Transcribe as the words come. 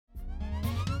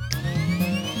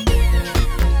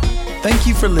Thank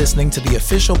you for listening to the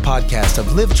official podcast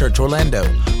of Live Church Orlando,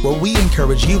 where we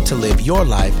encourage you to live your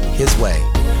life His way.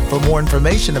 For more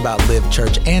information about Live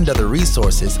Church and other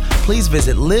resources, please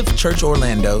visit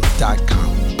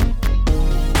livechurchorlando.com.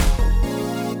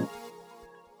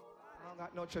 I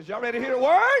got no church. Y'all ready to hear the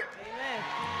word? Amen.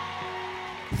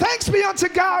 Thanks be unto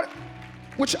God,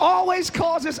 which always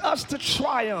causes us to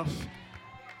triumph.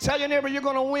 Tell your neighbor you're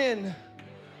going to win.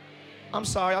 I'm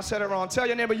sorry, I said it wrong. Tell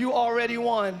your neighbor you already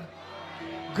won.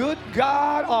 Good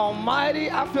God Almighty,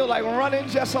 I feel like running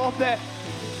just off that.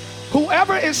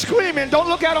 Whoever is screaming, don't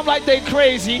look at them like they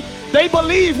crazy. They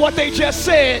believe what they just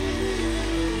said.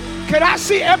 Can I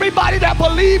see everybody that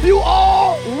believe you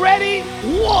already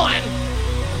won?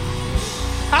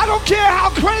 I don't care how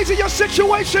crazy your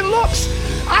situation looks.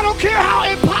 I don't care how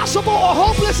impossible or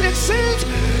hopeless it seems.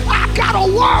 I got a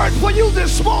word for you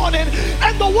this morning,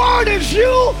 and the word is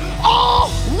you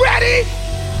already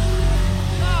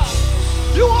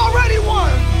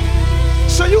won.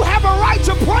 So you have a right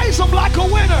to praise Him like a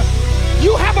winner.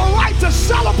 You have a right to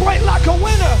celebrate like a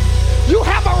winner. You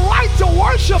have a right to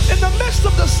worship in the midst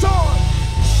of the storm,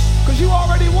 because you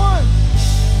already won.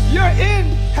 Your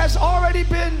end has already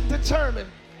been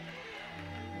determined.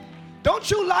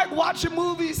 Don't you like watching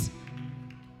movies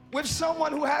with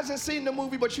someone who hasn't seen the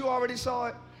movie but you already saw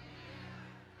it?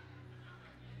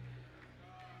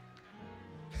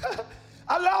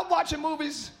 I love watching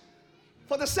movies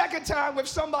for the second time with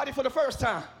somebody for the first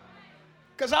time,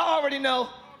 because I already know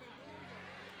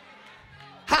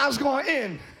how it's going to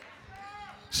end.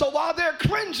 So while they're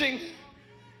cringing,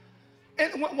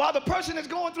 and while the person is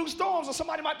going through storms, or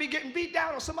somebody might be getting beat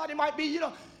down, or somebody might be,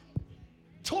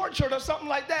 tortured or something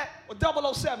like that,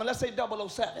 or 007, let's say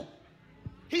 007.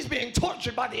 He's being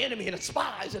tortured by the enemy and the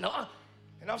spies, and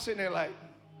I'm sitting there like,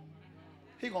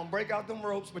 he gonna break out them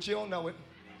ropes, but you don't know it.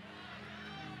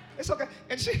 It's okay.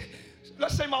 And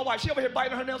let's say my wife, she over here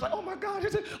biting her nails like, oh my God,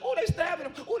 oh, they stabbing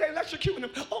him, oh, they electrocuting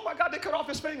him, oh my God, they cut off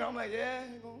his finger. I'm like, yeah,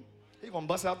 he gonna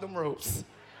bust out them ropes.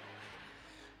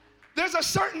 There's a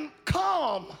certain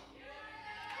calm.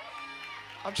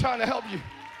 I'm trying to help you.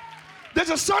 There's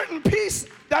a certain peace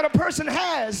that a person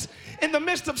has in the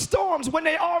midst of storms when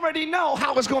they already know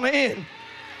how it's going to end.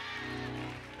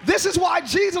 This is why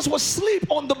Jesus was asleep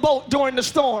on the boat during the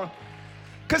storm,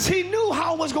 because He knew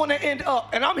how it was going to end up.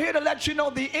 And I'm here to let you know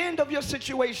the end of your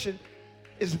situation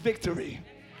is victory.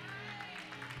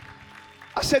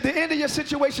 I said the end of your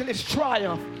situation is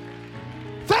triumph.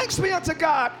 Thanks be unto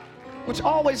God, which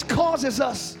always causes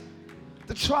us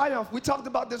to triumph. We talked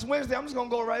about this Wednesday. I'm just going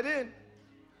to go right in.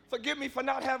 Forgive me for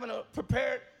not having an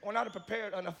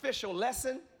official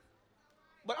lesson,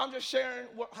 but I'm just sharing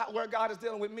where God is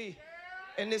dealing with me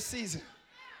in this season.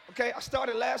 Okay, I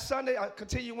started last Sunday. I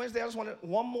continue Wednesday. I just wanted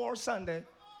one more Sunday.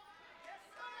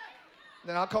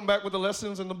 Then I'll come back with the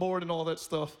lessons and the board and all that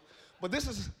stuff. But this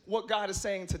is what God is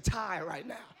saying to Tye right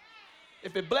now.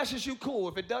 If it blesses you, cool.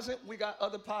 If it doesn't, we got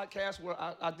other podcasts where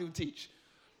I do teach.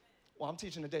 Well, I'm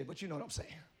teaching today, but you know what I'm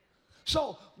saying.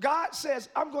 So God says,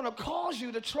 I'm going to cause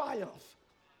you to triumph.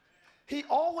 He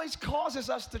always causes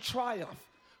us to triumph,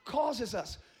 causes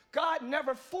us. God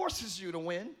never forces you to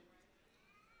win,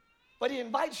 but He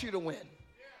invites you to win.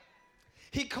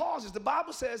 He causes. The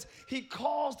Bible says He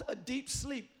caused a deep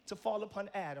sleep to fall upon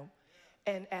Adam,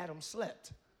 and Adam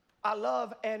slept. I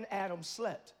love "and Adam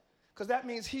slept," because that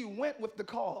means he went with the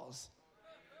cause.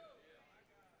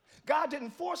 God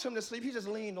didn't force him to sleep. He just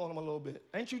leaned on him a little bit.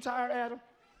 Ain't you tired, Adam?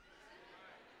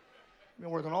 Been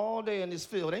working all day in this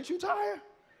field. Ain't you tired?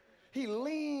 He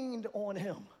leaned on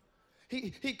him.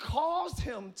 He caused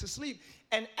him to sleep,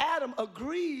 and Adam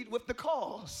agreed with the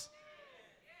cause.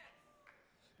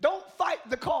 Don't fight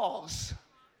the cause.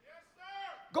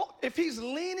 Go, if He's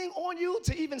leaning on you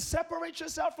to even separate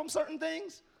yourself from certain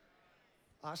things.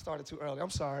 I started too early. I'm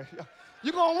sorry.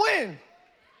 You're going to win.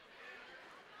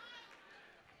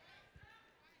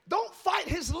 Don't fight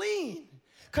His lean,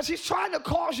 because He's trying to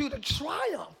cause you to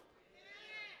triumph.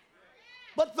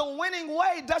 But the winning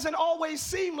way doesn't always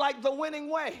seem like the winning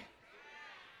way.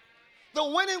 The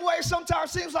winning way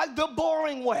sometimes seems like the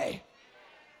boring way.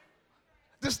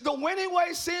 The winning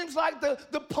way seems like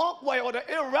the punk way or the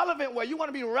irrelevant way. You want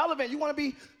to be relevant. You want to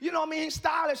be,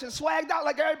 stylish and swagged out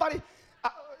like everybody.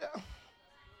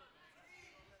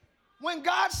 When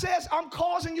God says, I'm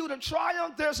causing you to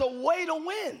triumph, there's a way to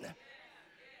win.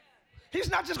 He's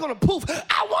not just going to poof,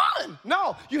 I won.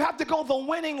 No, you have to go the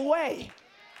winning way.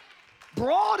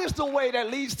 Broad is the way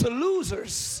that leads to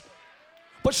losers,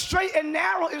 but straight and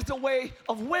narrow is the way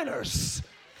of winners.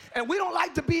 And we don't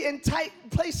like to be in tight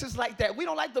places like that. We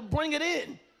don't like to bring it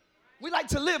in. We like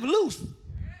to live loose.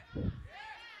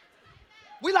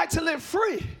 We like to live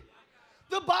free.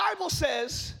 The Bible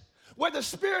says, where the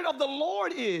Spirit of the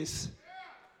Lord is,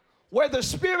 where the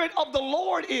Spirit of the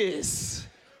Lord is,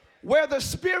 where the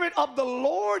Spirit of the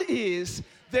Lord is,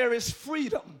 there is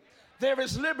freedom. There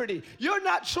is liberty. You're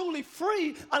not truly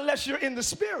free unless you're in the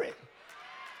Spirit.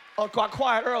 Oh, got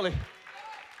quiet early.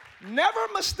 Never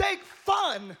mistake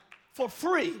fun for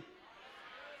free.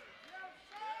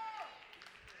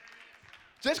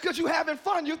 Just because you're having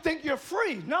fun, you think you're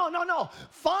free. No, no, no.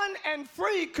 Fun and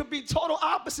free could be total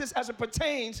opposites as it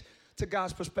pertains to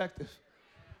God's perspective.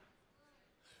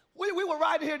 We were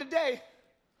riding here today,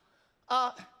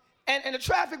 and the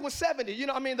traffic was 70. You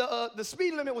know, I mean, the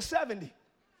speed limit was 70.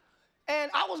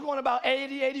 And I was going about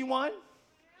 80, 81.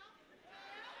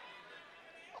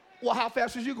 Well, how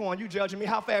fast was you going? You judging me.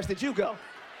 How fast did you go?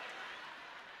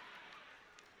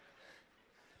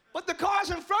 But the cars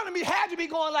in front of me had to be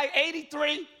going like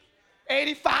 83,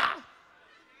 85.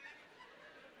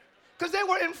 Because they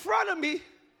were in front of me,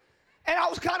 and I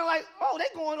was kind of like, oh,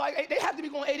 they have to be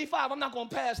going 85. I'm not going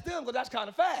to pass them because that's kind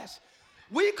of fast.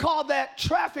 We call that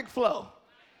traffic flow.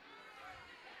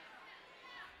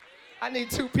 I need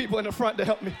 2 people in the front to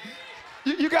help me.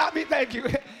 You got me? Thank you.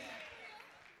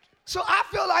 So I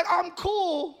feel like I'm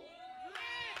cool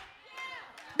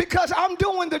because I'm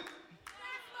doing the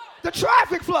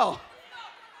traffic flow.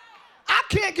 I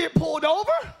can't get pulled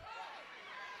over.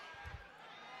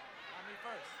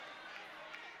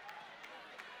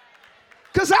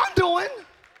 Because I'm doing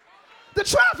the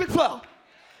traffic flow.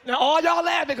 Now, all y'all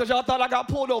laughing because y'all thought I got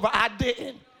pulled over. I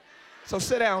didn't. So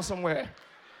sit down somewhere.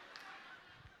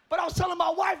 But I was telling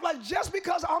my wife, like, just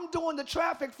because I'm doing the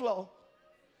traffic flow,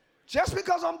 just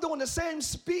because I'm doing the same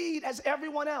speed as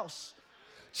everyone else,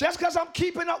 just because I'm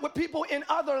keeping up with people in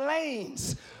other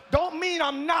lanes, don't mean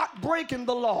I'm not breaking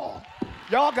the law.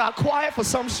 Y'all got quiet for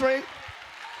some straight.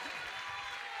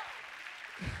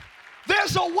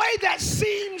 There's a way that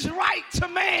seems right to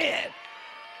man.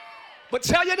 But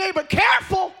tell your neighbor,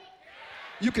 careful,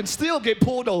 you can still get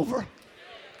pulled over.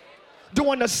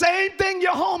 Doing the same thing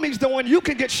your homie's doing, you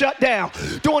can get shut down.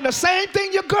 Doing the same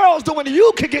thing your girl's doing,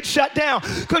 you can get shut down.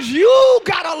 Because you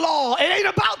got a law. It ain't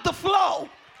about the flow.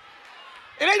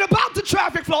 It ain't about the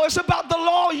traffic flow. It's about the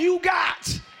law you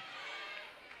got.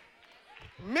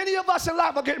 Many of us in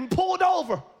life are getting pulled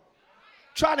over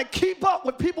trying to keep up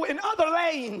with people in other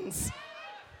lanes.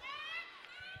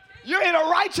 You're in a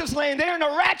righteous lane, they're in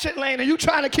a ratchet lane, and you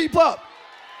trying to keep up.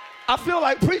 I feel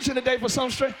like preaching today for some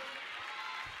strength.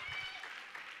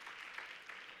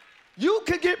 You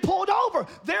could get pulled over.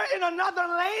 They're in another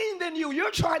lane than you. You're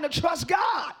trying to trust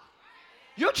God.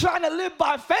 You're trying to live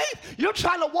by faith. You're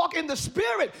trying to walk in the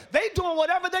Spirit. They doing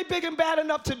whatever they big and bad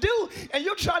enough to do, and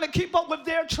you're trying to keep up with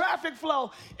their traffic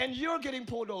flow, and you're getting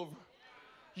pulled over.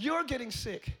 You're getting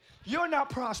sick. You're not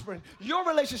prospering. Your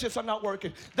relationships are not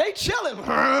working. They chilling.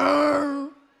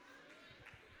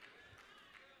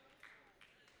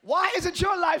 Why isn't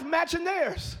your life matching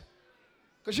theirs?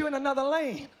 Because you're in another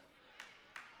lane.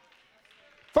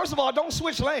 First of all, don't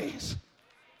switch lanes.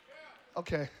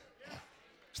 Okay.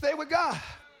 Stay with God.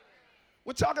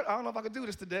 We're talking, I don't know if I can do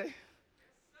this today.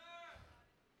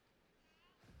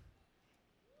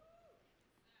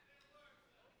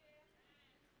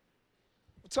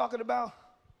 We're talking about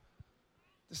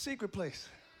the secret place.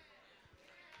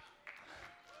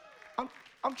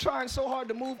 I'm trying so hard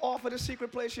to move off of the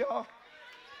secret place, y'all.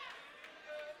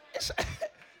 They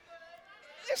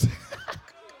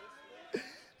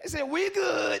said, we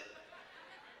good.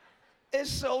 It's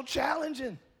so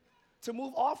challenging to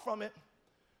move off from it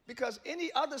because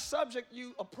any other subject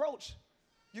you approach,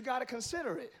 you got to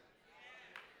consider it.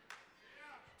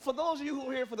 For those of you who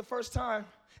are here for the first time,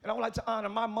 and I would like to honor,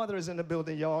 my mother is in the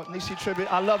building, y'all. Tye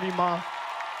Tribbett, I love you, Mom.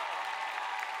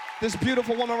 This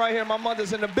beautiful woman right here, my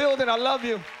mother's in the building. I love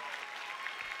you.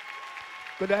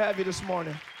 Good to have you this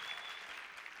morning.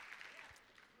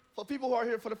 For people who are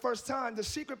here for the first time, the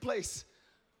secret place,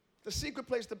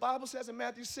 the Bible says in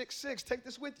Matthew 6:6, take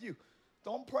this with you.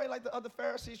 Don't pray like the other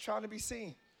Pharisees trying to be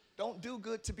seen. Don't do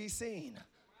good to be seen.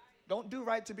 Don't do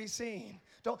right to be seen.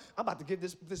 I'm about to give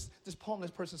this homeless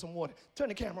person some water. Turn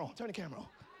the camera on. Turn the camera on.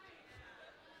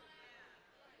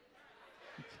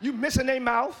 You missing their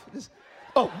mouth.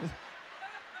 Oh.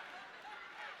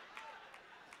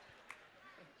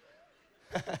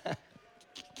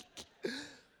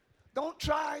 Don't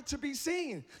try to be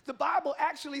seen. The Bible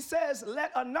actually says, let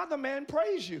another man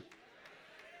praise you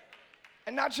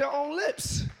and not your own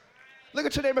lips. Look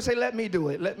at your neighbor and say, let me do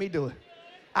it. Let me do it.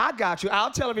 I got you.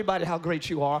 I'll tell everybody how great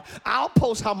you are. I'll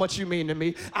post how much you mean to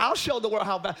me. I'll show the world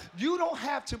how bad. You don't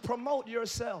have to promote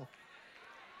yourself.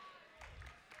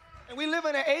 And we live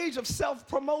in an age of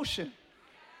self-promotion.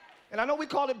 And I know we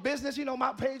call it business, you know,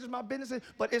 my page is my business,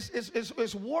 but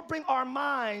it's warping our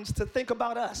minds to think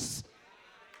about us.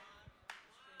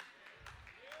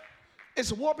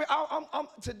 It's warping.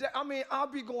 Today, I'll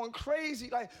be going crazy.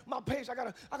 Like my page,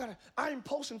 I ain't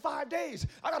posting 5 days.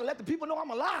 I gotta let the people know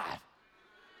I'm alive.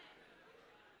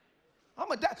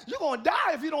 You're gonna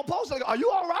die if you don't post. Like, are you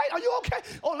all right? Are you okay?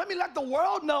 Oh, let me let the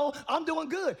world know I'm doing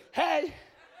good. Hey,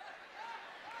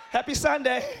 happy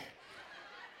Sunday.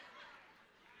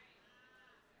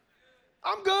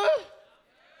 I'm good.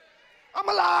 I'm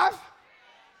alive.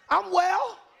 I'm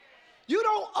well. You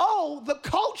don't owe the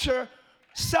culture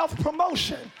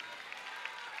self-promotion.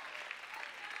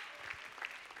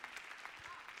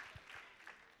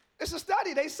 It's a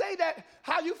study. They say that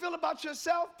how you feel about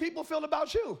yourself, people feel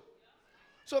about you.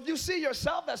 So if you see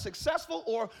yourself as successful,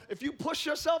 or if you push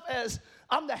yourself as,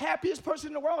 I'm the happiest person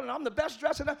in the world and I'm the best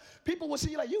dressed, people will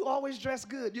see you like, you always dress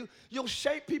good. You'll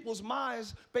shape people's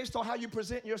minds based on how you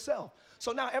present yourself.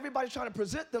 So now everybody's trying to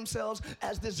present themselves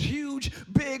as this huge,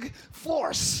 big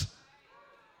force,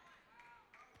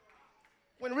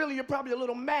 when really you're probably a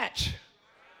little match.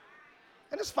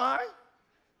 And it's fine.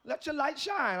 Let your light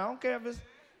shine. I don't care if it's...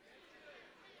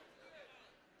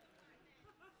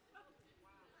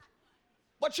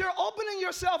 But you're opening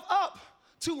yourself up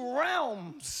to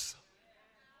realms.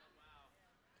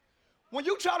 When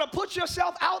you try to put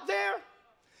yourself out there,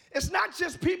 it's not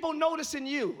just people noticing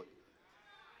you.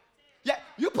 Yeah,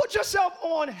 you put yourself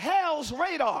on hell's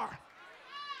radar.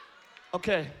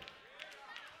 Okay.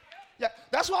 Yeah,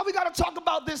 that's why we got to talk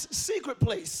about this secret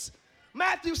place.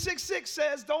 Matthew 6:6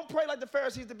 says, don't pray like the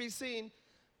Pharisees to be seen. It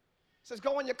says,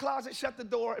 go in your closet, shut the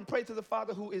door, and pray to the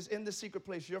Father who is in the secret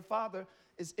place. Your Father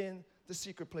is in the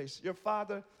secret place. Your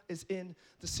Father is in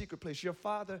the secret place. Your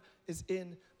Father is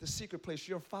in the secret place.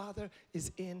 Your Father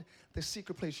is in the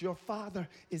secret place. Your Father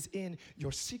is in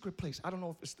your secret place. I don't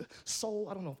know if it's the soul.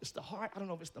 I don't know if it's the heart. I don't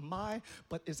know if it's the mind,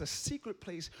 but it's a secret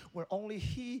place where only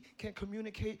He can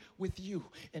communicate with you,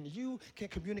 and you can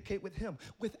communicate with Him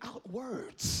without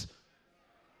words.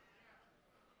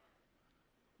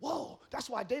 Whoa, that's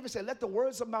why David said, let the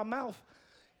words of my mouth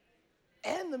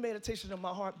and the meditation of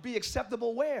my heart be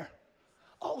acceptable where?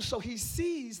 Oh, so He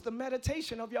sees the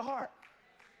meditation of your heart.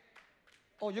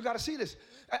 Oh, you got to see this.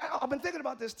 I've been thinking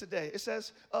about this today. It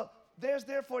says, there's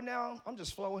therefore now, I'm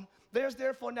just flowing, there's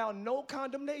therefore now no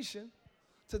condemnation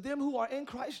to them who are in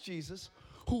Christ Jesus,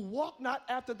 who walk not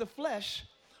after the flesh,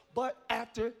 but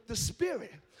after the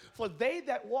Spirit. For they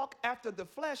that walk after the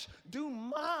flesh do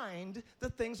mind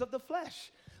the things of the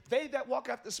flesh. They that walk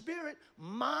after the Spirit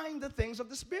mind the things of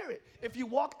the Spirit. If you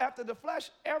walk after the flesh,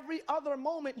 every other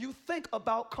moment you think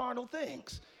about carnal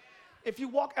things. If you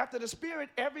walk after the Spirit,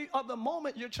 every other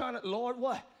moment you're trying to, Lord,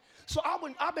 what? So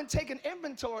I've been taking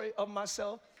inventory of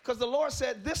myself, because the Lord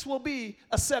said this will be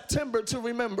a September to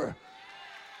remember.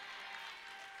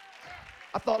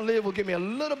 I thought Liv would give me a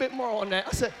little bit more on that.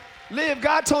 I said, Liv,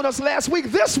 God told us last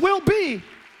week, this will be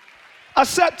a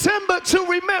September to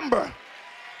remember.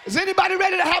 Is anybody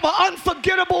ready to have an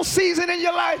unforgettable season in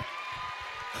your life?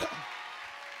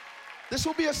 This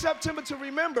will be a September to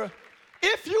remember.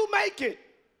 If you make it,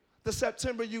 the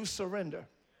September you surrender.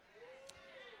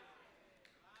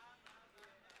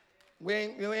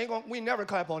 We never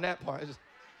clap on that part.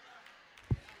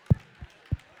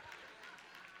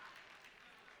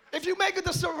 If you make it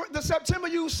the September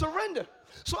you surrender.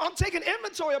 So I'm taking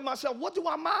inventory of myself. What do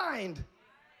I mind?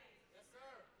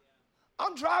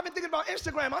 I'm driving thinking about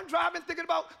Instagram. I'm driving thinking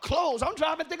about clothes. I'm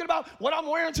driving thinking about what I'm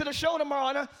wearing to the show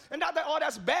tomorrow. And not that, oh,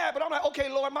 that's bad, but I'm like, okay,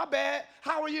 Lord, my bad.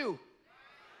 How are you?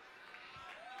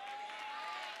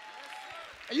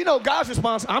 And you know God's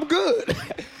response, I'm good.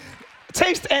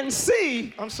 Taste and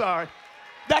see, I'm sorry,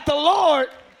 that the Lord,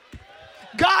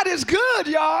 God is good,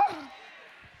 y'all.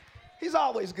 He's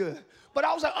always good. But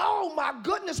I was like, oh my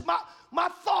goodness, my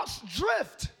thoughts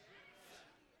drift.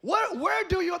 Where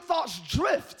do your thoughts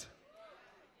drift?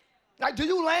 Like, do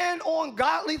you land on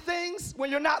godly things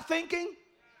when you're not thinking?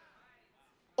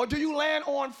 Or do you land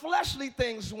on fleshly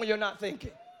things when you're not thinking?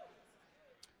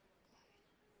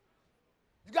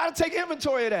 You got to take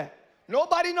inventory of that.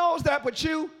 Nobody knows that but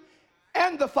you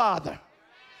and the Father.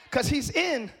 Because He's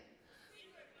in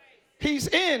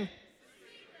the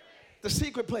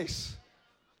secret place.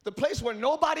 The place where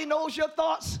nobody knows your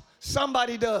thoughts,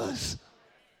 somebody does.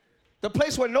 The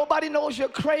place where nobody knows your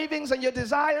cravings and your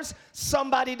desires,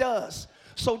 somebody does.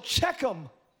 So check them.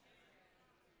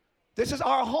 This is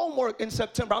our homework in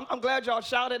September. I'm glad y'all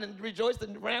shouted and rejoiced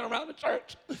and ran around the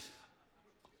church.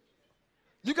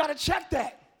 You got to check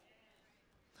that.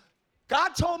 God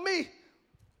told me.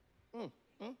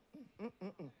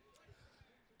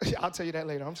 I'll tell you that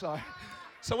later. I'm sorry.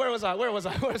 So where was I?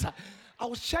 I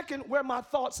was checking where my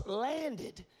thoughts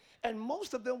landed. And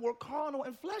most of them were carnal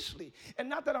and fleshly. And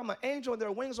not that I'm an angel and there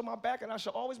are wings on my back and I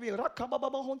should always be chicken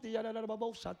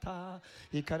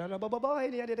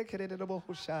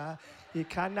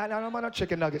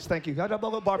nuggets, thank you.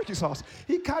 Barbecue sauce.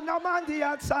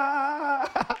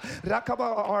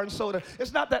 Orange soda.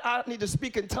 It's not that I need to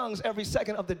speak in tongues every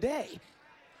second of the day.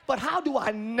 But how do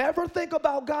I never think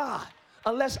about God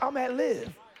unless I'm at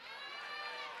Live?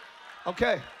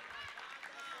 Okay.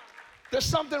 There's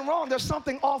something wrong. There's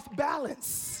something off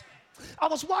balance. I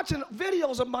was watching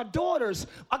videos of my daughters.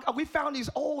 We found these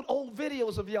old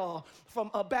videos of y'all from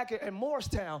back in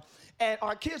Morristown. And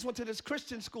our kids went to this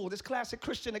Christian school, this classic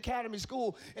Christian academy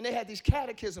school, and they had these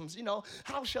catechisms, you know,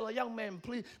 how shall a young man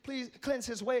please cleanse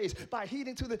his ways by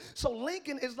heeding to the... So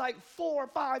Lincoln is like 4,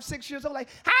 5, 6 years old, like,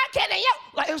 how can you?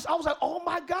 Like, I was like, oh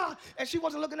my God. And she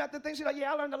wasn't looking at the thing. She's like,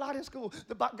 yeah, I learned a lot in school.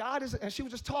 God is, and she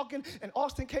was just talking, and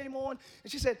Austin came on,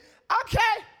 and she said,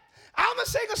 okay, I'm going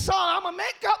to sing a song. I'm going to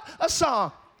make up a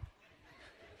song.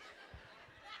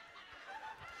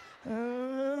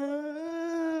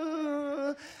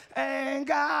 And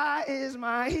God is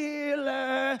my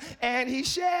healer, and he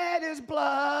shed his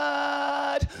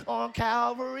blood on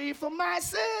Calvary for my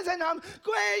sins, and I'm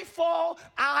grateful.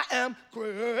 I am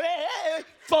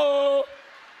grateful.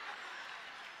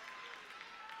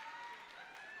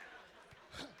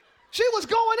 She was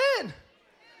going in.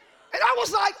 And I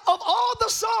was like, of all the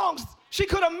songs she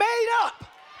could have made up,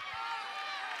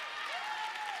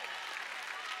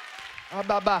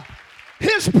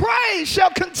 his praise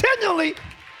shall continually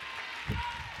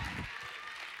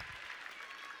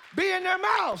be in their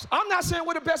mouths. I'm not saying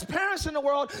we're the best parents in the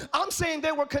world. I'm saying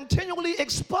they were continually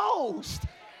exposed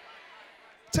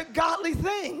to godly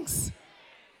things.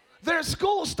 Their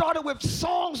school started with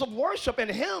songs of worship and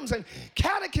hymns and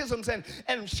catechisms and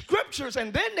scriptures,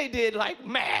 and then they did like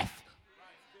math.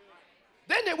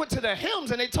 Then they went to the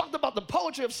hymns and they talked about the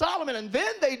poetry of Solomon, and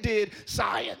then they did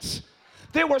science.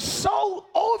 They were so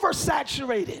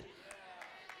oversaturated.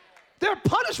 Their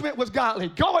punishment was godly.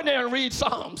 Go in there and read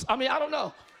Psalms. I mean, I don't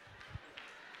know.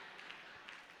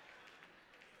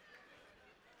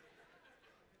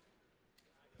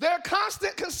 Their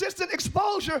constant, consistent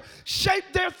exposure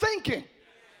shaped their thinking.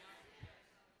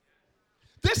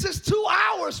 This is 2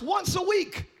 hours once a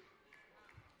week.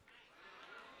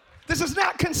 This is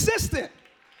not consistent.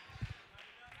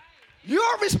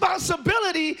 Your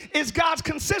responsibility is God's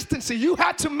consistency. You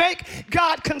have to make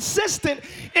God consistent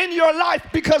in your life,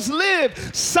 because Live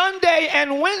Sunday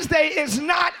and Wednesday is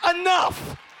not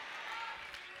enough.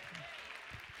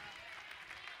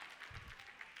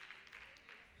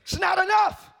 It's not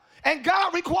enough. And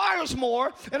God requires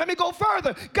more. And let me go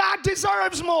further. God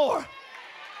deserves more.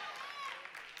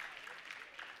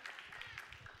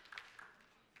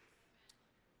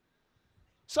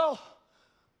 So,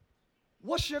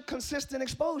 what's your consistent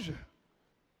exposure?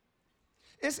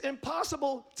 It's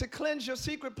impossible to cleanse your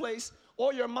secret place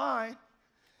or your mind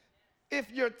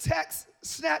if your texts,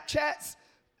 Snapchats,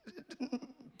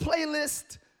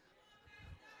 playlist.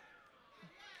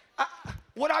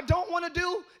 What I don't want to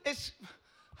do is,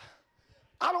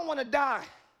 I don't want to die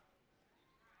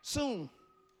soon.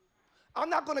 I'm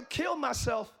not going to kill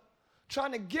myself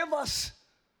trying to give us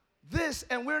this,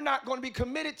 and we're not going to be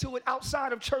committed to it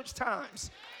outside of church times.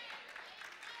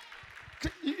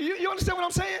 You understand what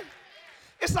I'm saying?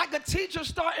 It's like a teacher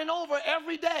starting over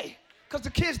every day because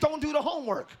the kids don't do the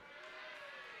homework.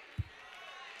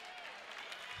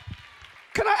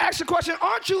 Can I ask you a question?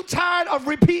 Aren't you tired of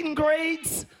repeating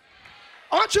grades?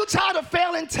 Aren't you tired of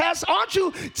failing tests? Aren't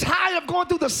you tired of going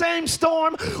through the same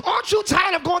storm? Aren't you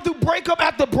tired of going through breakup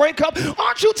after breakup?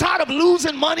 Aren't you tired of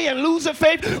losing money and losing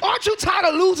faith? Aren't you tired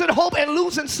of losing hope and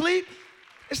losing sleep?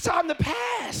 It's time to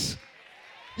pass.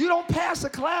 You don't pass a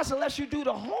class unless you do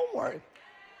the homework.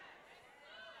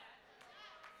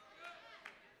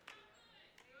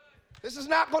 This is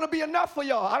not going to be enough for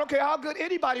y'all. I don't care how good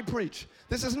anybody preach.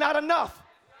 This is not enough.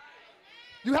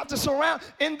 You have to surround,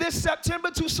 in this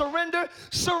September, to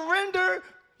surrender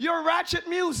your ratchet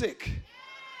music.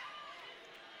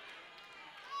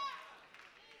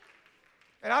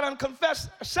 And I done confessed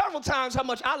several times how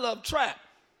much I love trap,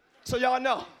 so y'all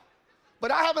know. But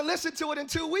I haven't listened to it in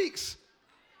 2 weeks.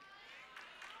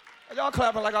 Y'all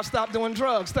clapping like I stopped doing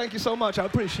drugs. Thank you so much. I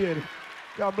appreciate it.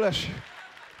 God bless you.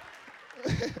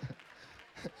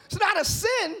 It's not a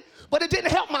sin, but it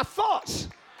didn't help my thoughts.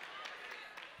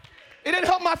 It didn't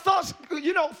help my thoughts,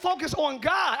 focus on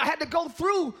God. I had to go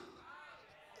through.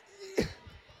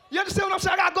 You understand what I'm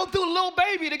saying? I got to go through a little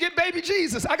baby to get baby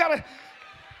Jesus.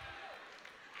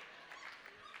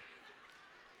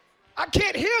 I I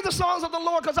can't hear the songs of the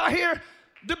Lord because I hear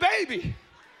the baby.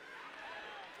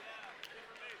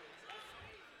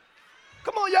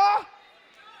 Come on, y'all.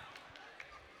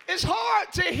 It's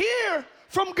hard to hear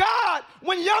from God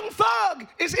when Young Thug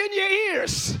is in your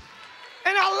ears.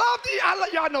 And I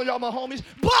love y'all know y'all my homies,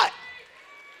 but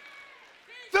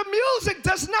the music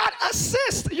does not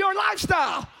assist your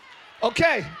lifestyle.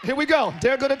 Okay, here we go.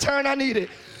 There go the turn I needed.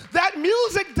 That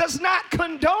music does not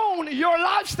condone your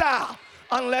lifestyle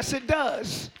unless it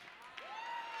does.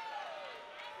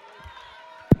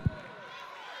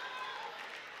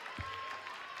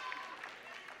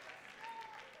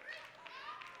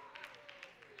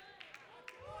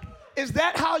 Is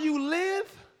that how you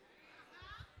live?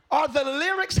 Are the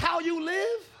lyrics how you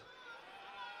live?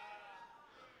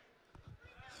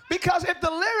 Because if the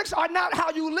lyrics are not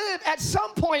how you live, at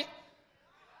some point,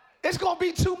 it's going to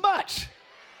be too much.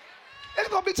 It's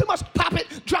going to be too much. Pop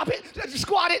it, drop it,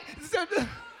 squat it.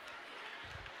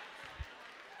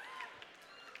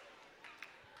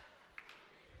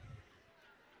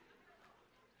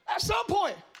 At some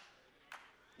point,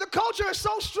 the culture is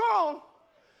so strong,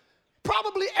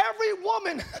 probably every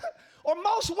woman or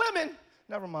most women,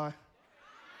 never mind.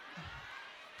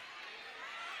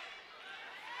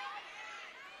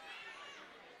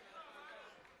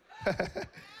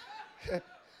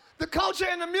 The culture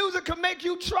and the music can make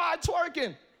you try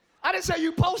twerking. I didn't say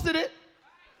you posted it,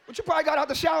 but you probably got out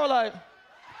the shower like,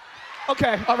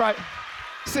 okay, all right.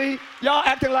 See, y'all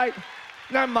acting like,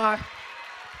 never mind.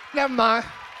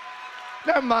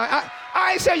 I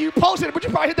ain't say you posted it, but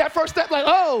you probably hit that first step like,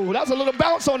 oh, that was a little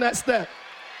bounce on that step.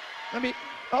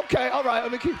 Okay, all right,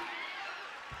 let me keep.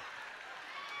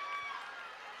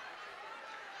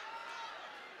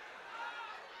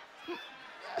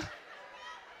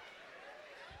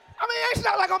 It's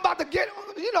not like I'm about to get,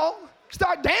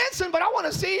 start dancing, but I want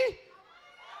to see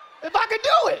if I can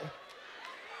do it.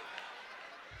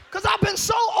 Because I've been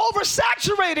so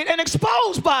oversaturated and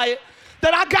exposed by it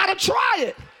that I got to try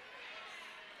it.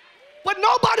 But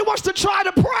nobody wants to try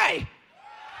to pray.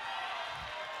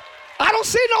 I don't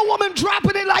see no woman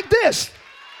dropping it like this.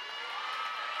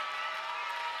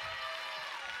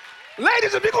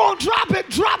 Ladies, if you're going to drop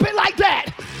it like that.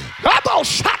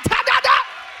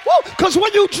 Because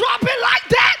when you drop it like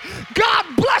that, God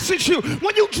blesses you.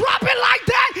 When you drop it like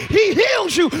that, he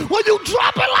heals you. When you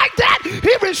drop it like that,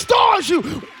 he restores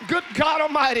you. Good God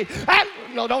Almighty.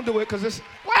 No, don't do it because it's...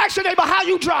 Well, ask your neighbor, how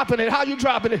you dropping it?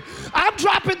 I'm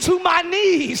dropping to my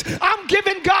knees. I'm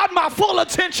giving God my full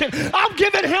attention. I'm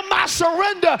giving him my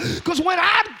surrender. Because when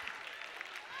I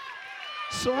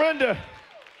surrender,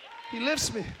 he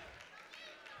lifts me.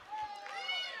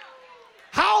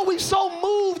 How are we so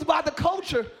moved by the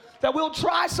culture that we'll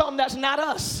try something that's not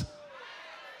us?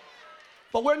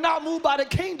 But we're not moved by the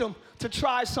kingdom to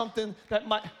try something that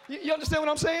might... You understand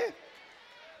what I'm saying?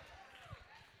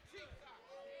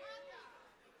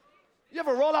 You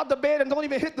ever roll out the bed and don't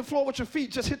even hit the floor with your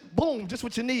feet, just hit boom, just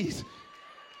with your knees?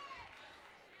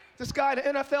 This guy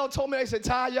in the NFL told me, he said,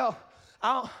 Tye,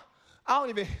 I don't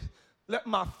even let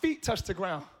my feet touch the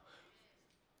ground.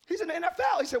 He's in the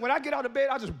NFL. He said, when I get out of bed,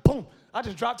 I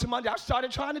just drop to my knees. I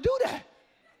started trying to do that.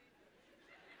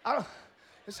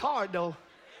 It's hard though.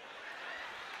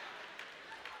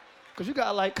 Because you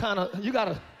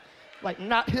gotta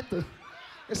not hit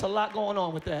it's a lot going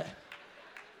on with that.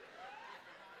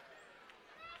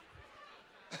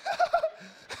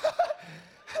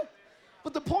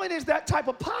 But the point is that type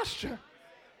of posture,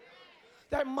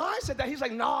 that mindset that he's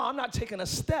like, no, I'm not taking a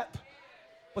step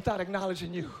without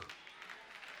acknowledging you.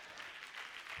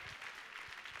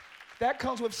 That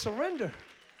comes with surrender.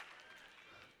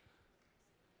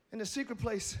 In the secret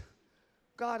place,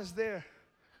 God is there.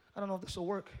 I don't know if this will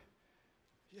work.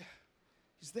 Yeah,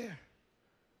 he's there.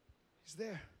 He's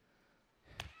there.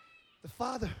 The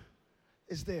Father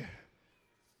is there.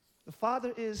 The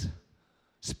Father is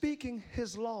speaking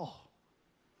his law,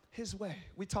 his way.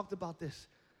 We talked about this.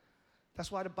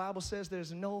 That's why the Bible says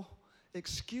there's no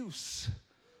excuse,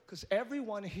 because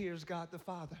everyone hears God the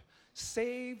Father,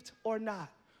 saved or not.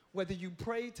 Whether you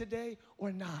prayed today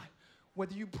or not,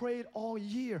 whether you prayed all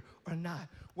year or not,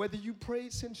 whether you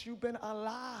prayed since you've been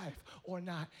alive or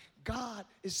not, God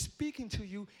is speaking to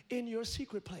you in your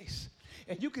secret place.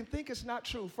 And you can think it's not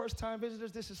true. First-time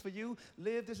visitors, this is for you.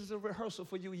 Live, this is a rehearsal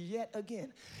for you yet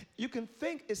again. You can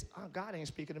think God ain't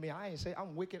speaking to me. I ain't say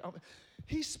I'm wicked.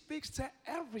 He speaks to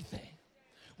everything.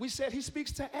 We said he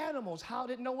speaks to animals. How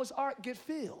did Noah's ark get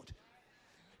filled?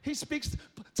 He speaks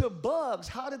to bugs.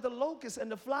 How did the locusts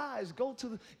and the flies go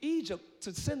to Egypt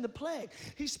to send the plague?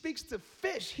 He speaks to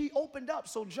fish. He opened up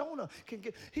so Jonah can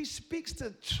get. He speaks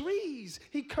to trees.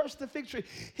 He cursed the fig tree.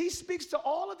 He speaks to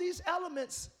all of these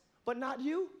elements, but not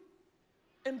you.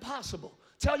 Impossible.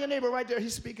 Tell your neighbor right there,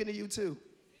 he's speaking to you too.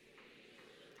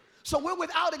 So we're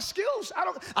without excuse.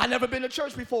 I never been to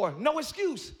church before. No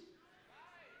excuse.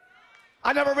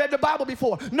 I never read the Bible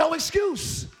before. No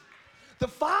excuse. The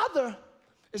Father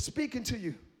is speaking to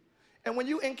you. And when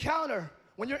you're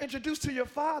introduced to your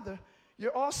Father,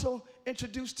 you're also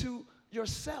introduced to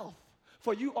yourself,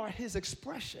 for you are his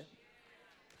expression.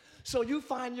 So you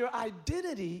find your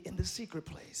identity in the secret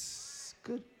place.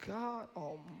 Good God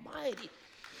Almighty.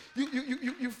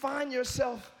 You find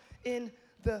yourself in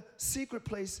the secret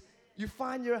place. You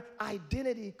find your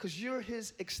identity because you're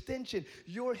his extension.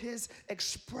 You're his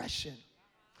expression.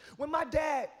 When my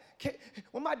dad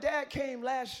came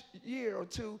last year or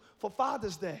two for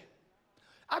Father's Day,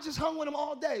 I just hung with him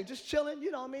all day, just chilling,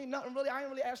 you know what I mean? Nothing really, I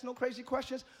didn't really ask no crazy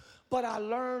questions, but I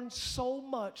learned so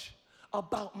much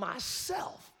about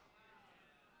myself.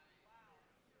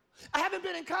 I haven't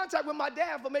been in contact with my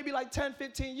dad for maybe like 10,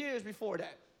 15 years before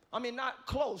that. I mean, not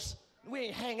close. We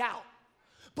ain't hang out.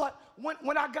 But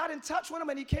when I got in touch with him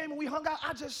and he came and we hung out,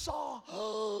 I just saw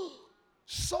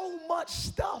so much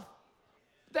stuff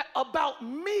about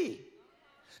me.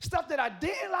 Stuff that I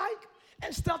didn't like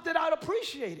and stuff that I'd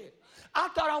appreciated. I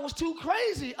thought I was too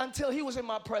crazy until he was in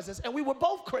my presence, and we were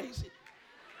both crazy.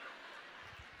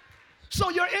 So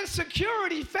your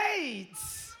insecurity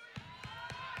fades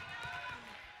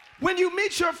when you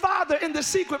meet your Father in the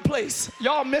secret place.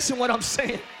 Y'all missing what I'm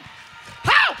saying.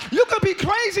 How? You could be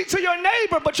crazy to your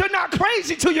neighbor, but you're not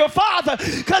crazy to your Father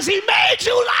because he made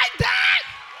you like that.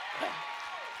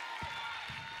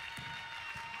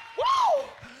 Woo!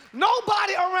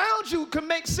 Nobody around you can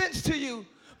make sense to you,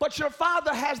 but your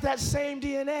Father has that same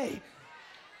DNA.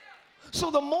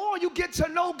 So the more you get to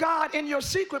know God in your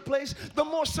secret place, the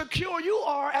more secure you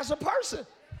are as a person.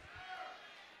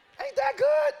 Ain't that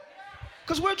good?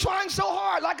 Because we're trying so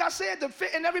hard, like I said, to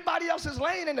fit in everybody else's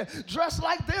lane and to dress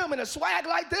like them and to swag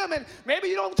like them. And maybe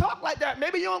you don't talk like that.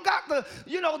 Maybe you don't got the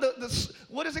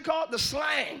what is it called? The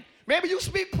slang. Maybe you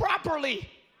speak properly.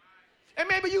 And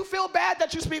maybe you feel bad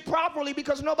that you speak properly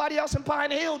because nobody else in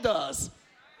Pine Hill does.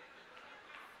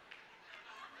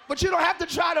 But you don't have to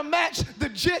try to match the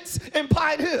jits in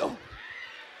Pine Hill.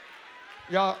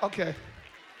 Y'all, okay.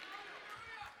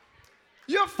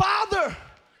 Your Father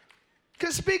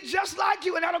can speak just like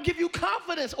you, and that'll give you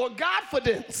confidence or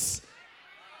Godfidence.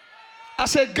 I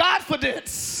said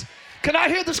Godfidence. Can I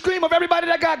hear the scream of everybody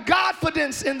that got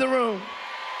Godfidence in the room?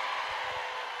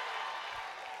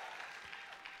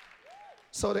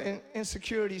 So the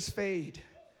insecurities fade.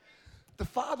 The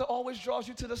Father always draws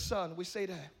you to the Son. We say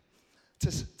that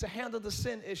to handle the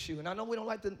sin issue. And I know we don't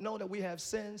like to know that we have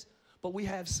sins, but we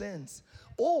have sins.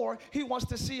 Or he wants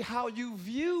to see how you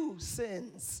view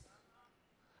sins.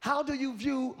 How do you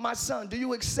view my son? Do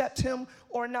you accept him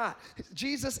or not?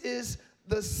 Jesus is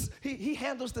he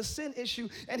handles the sin issue,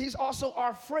 and he's also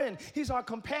our friend. He's our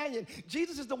companion.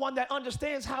 Jesus is the one that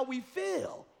understands how we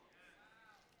feel.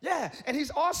 Yeah, and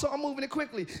he's also, I'm moving it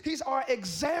quickly, he's our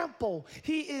example.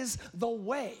 He is the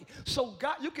way. So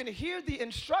God, you can hear the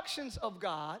instructions of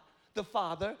God, the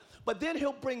Father, but then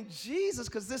he'll bring Jesus,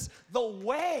 because the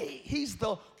way, he's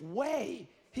the way.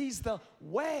 He's the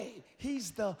way.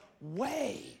 He's the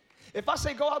way. If I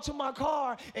say go out to my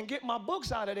car and get my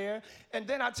books out of there, and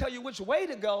then I tell you which way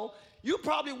to go, you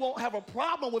probably won't have a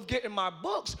problem with getting my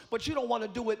books, but you don't want to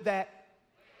do it that.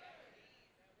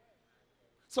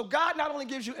 So God not only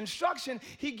gives you instruction,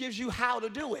 he gives you how to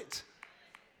do it.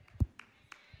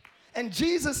 And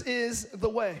Jesus is the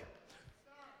way.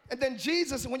 And then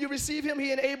Jesus, when you receive him,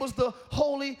 he enables the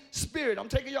Holy Spirit. I'm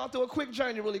taking y'all through a quick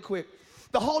journey really quick.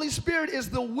 The Holy Spirit is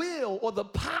the will or the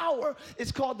power.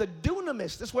 It's called the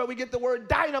dunamis. That's where we get the word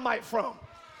dynamite from.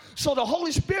 So the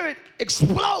Holy Spirit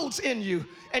explodes in you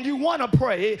and you want to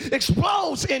pray. It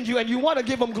explodes in you and you want to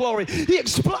give him glory.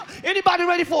 Anybody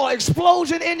ready for an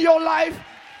explosion in your life?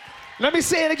 Let me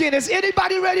say it again. Is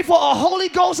anybody ready for a Holy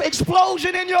Ghost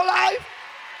explosion in your life?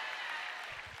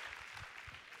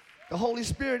 The Holy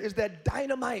Spirit is that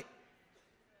dynamite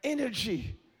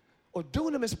energy or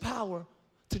dunamis power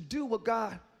to do what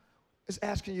God is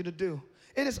asking you to do.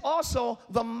 It is also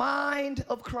the mind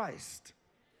of Christ.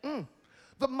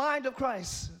 The mind of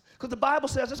Christ. Because the Bible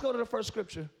says, let's go to the first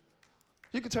scripture.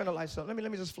 You can turn the lights up. Let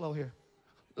me just flow here.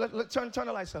 Turn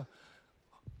the lights up.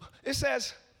 It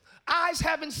says, eyes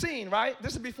haven't seen, right?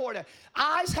 This is before that.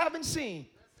 Eyes haven't seen,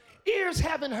 ears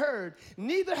haven't heard,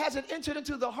 neither has it entered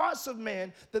into the hearts of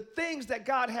man the things that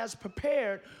God has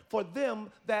prepared for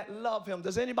them that love him.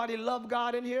 Does anybody love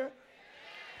God in here?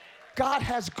 God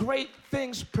has great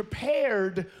things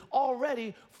prepared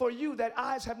already for you that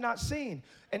eyes have not seen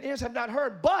and ears have not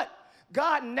heard. But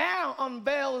God now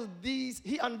unveils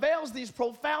these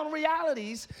profound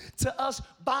realities to us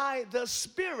by the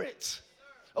Spirit.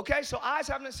 Okay, so eyes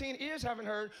haven't seen, ears haven't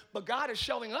heard, but God is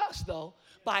showing us, though,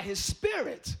 by his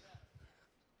Spirit.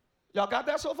 Y'all got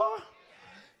that so far?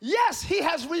 Yes, he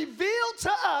has revealed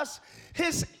to us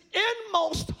his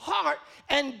inmost heart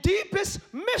and deepest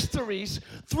mysteries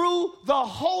through the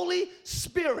Holy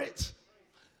Spirit.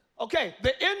 Okay,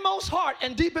 the inmost heart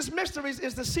and deepest mysteries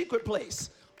is the secret place.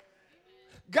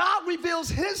 God reveals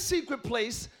his secret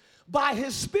place by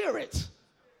his Spirit.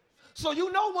 So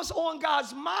you know what's on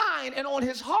God's mind and on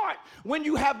his heart when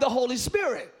you have the Holy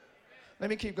Spirit. Let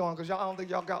me keep going because I don't think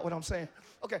y'all got what I'm saying.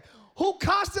 Okay, who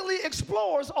constantly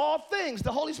explores all things,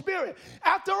 the Holy Spirit.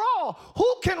 After all,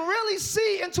 who can really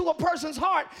see into a person's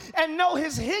heart and know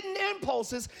his hidden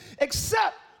impulses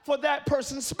except for that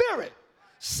person's spirit?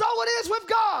 So it is with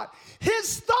God.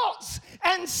 His thoughts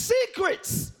and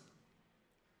secrets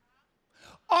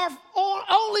are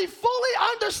only fully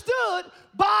understood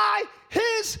by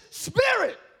his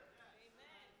Spirit.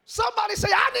 Somebody say,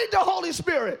 I need the Holy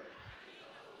Spirit.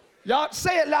 Y'all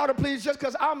say it louder, please, just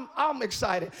because I'm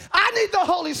excited. I need the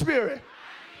Holy Spirit.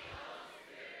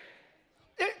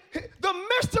 The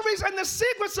mysteries and the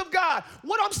secrets of God.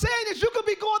 What I'm saying is you could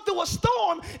be going through a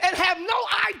storm and have no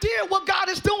idea what God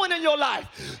is doing in your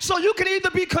life. So you can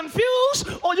either be confused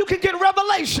or you can get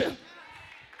revelation.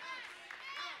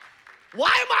 Why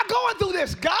am I going through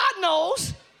this? God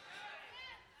knows.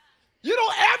 You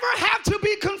don't ever have to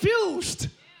be confused.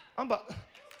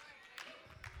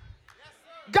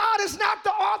 God is not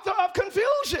the author of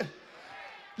confusion.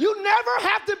 You never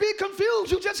have to be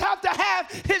confused. You just have to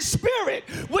have his Spirit,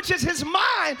 which is his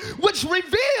mind, which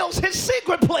reveals his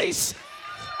secret place.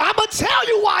 I'm going to tell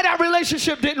you why that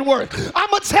relationship didn't work. I'm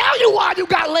going to tell you why you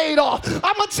got laid off.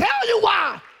 I'm going to tell you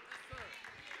why.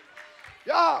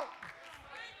 Y'all,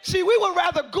 see, we would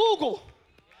rather Google.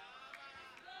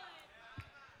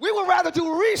 We would rather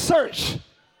do research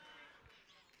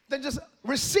than just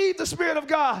receive the Spirit of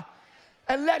God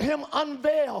and let him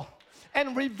unveil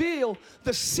and reveal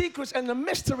the secrets and the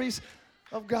mysteries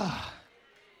of God.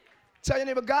 Tell your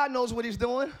neighbor, God knows what he's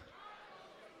doing.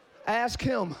 Ask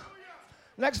him.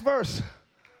 Next verse.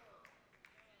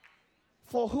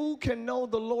 For who can know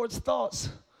the Lord's thoughts?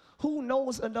 Who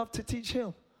knows enough to teach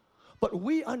him? But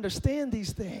we understand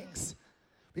these things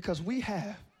because we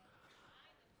have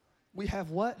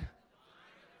what?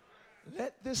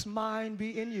 Let this mind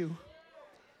be in you,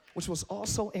 which was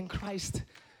also in Christ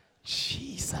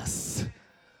Jesus.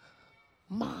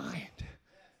 Mind.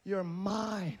 Your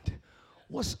mind.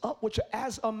 What's up with you?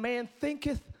 As a man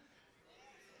thinketh.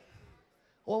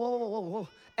 Whoa.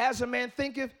 As a man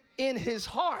thinketh in his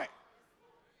heart.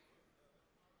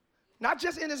 Not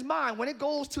just in his mind. When it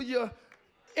goes to your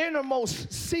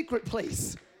innermost secret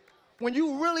place. When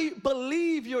you really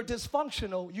believe you're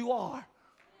dysfunctional, you are.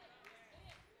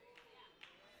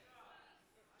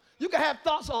 You can have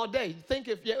thoughts all day.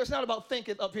 It's not about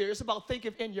thinking up here. It's about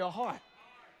thinking in your heart.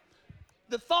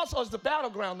 The thoughts are the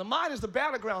battleground. The mind is the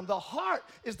battleground. The heart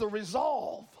is the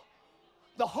resolve.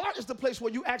 The heart is the place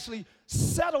where you actually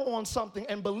settle on something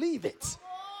and believe it.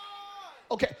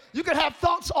 Okay, you can have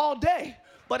thoughts all day,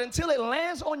 but until it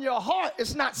lands on your heart,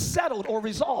 it's not settled or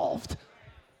resolved.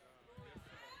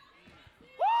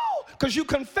 Because you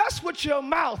confess with your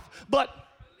mouth, but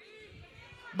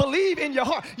believe in your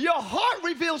heart. Your heart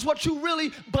reveals what you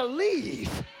really believe.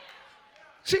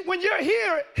 See, when you're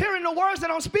hearing the words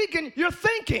that I'm speaking, you're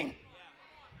thinking.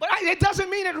 But it doesn't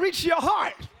mean it reached your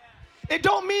heart. It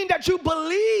don't mean that you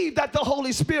believe that the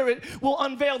Holy Spirit will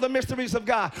unveil the mysteries of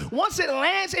God. Once it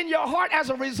lands in your heart as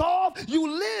a resolve, you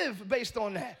live based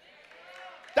on that.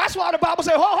 That's why the Bible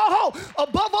says, ho.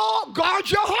 Above all, guard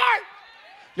your heart.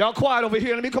 Y'all quiet over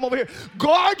here. Let me come over here.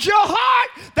 Guard your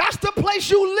heart. That's the place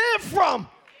you live from.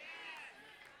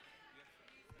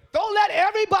 Don't let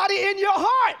everybody in your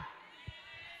heart.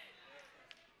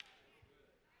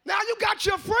 Now you got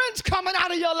your friends coming out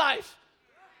of your life.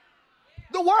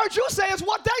 The words you say is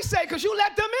what they say because you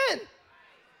let them in.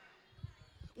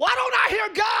 Why don't I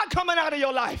hear God coming out of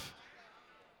your life?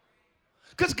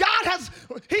 Because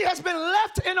he has been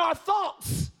left in our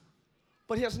thoughts,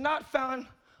 but he has not found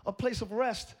a place of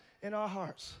rest in our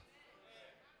hearts.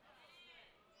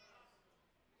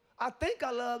 I think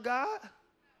I love God,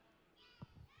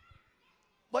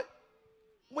 but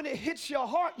when it hits your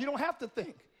heart, you don't have to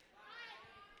think.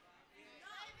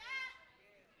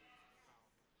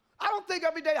 I don't think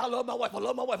every day I love my wife, I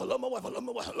love my wife, I love my wife, I love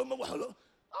my wife, I love my wife, I love.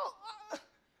 Oh,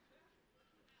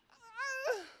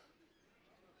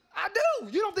 I do.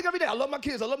 You don't think every day I love my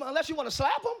kids, I love my, unless you want to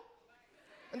slap them.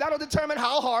 And that'll determine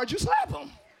how hard you slap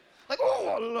them. Like,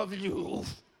 oh, I love you.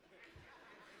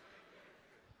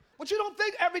 But you don't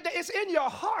think every day, it's in your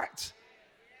heart.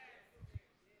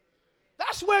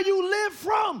 That's where you live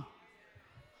from.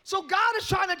 So God is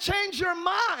trying to change your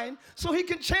mind so he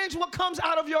can change what comes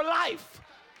out of your life.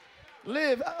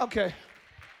 Live, okay.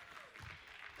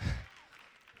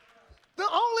 The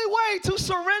only way to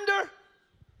surrender,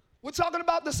 we're talking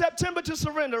about the September to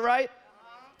surrender, right?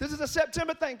 This is a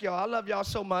September, thank y'all. I love y'all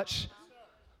so much.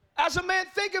 As a man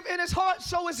thinketh in his heart,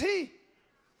 so is he.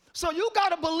 So you got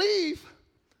to believe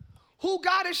who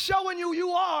God is showing you you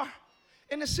are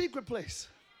in the secret place.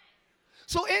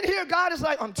 So in here, God is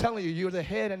like, I'm telling you, you're the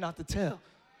head and not the tail.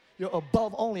 You're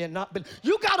above only and not beneath.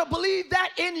 You got to believe that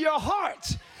in your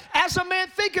heart. As a man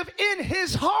thinketh in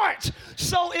his heart,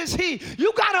 so is he.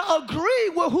 You got to agree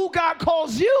with who God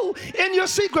calls you in your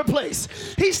secret place.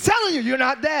 He's telling you, you're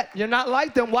not that. You're not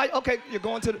like them. Why? Okay, you're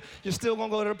still going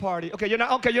to go to the party. Okay, you're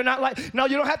not like, no,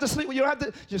 you don't have to sleep. You don't have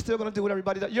to, you're still going to do what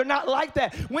everybody does. You're not like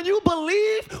that. When you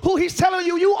believe who he's telling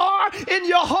you you are in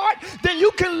your heart, then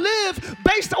you can live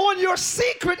based on your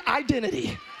secret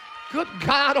identity. Good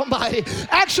God Almighty.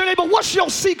 Ask your neighbor, what's your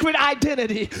secret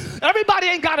identity? Everybody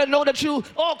ain't got to know that you,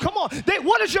 oh, come on.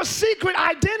 What is your secret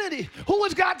identity? Who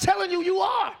is God telling you you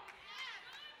are?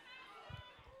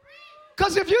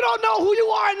 Because if you don't know who you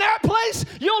are in that place,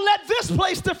 you'll let this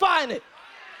place define it.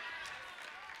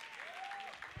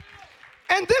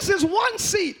 And this is one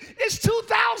seat. It's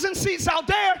 2,000 seats out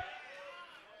there.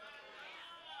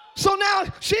 So now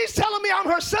she's telling me I'm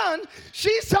her son.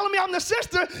 She's telling me I'm the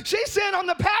sister. She's saying I'm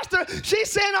the pastor.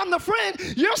 She's saying I'm the friend.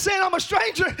 You're saying I'm a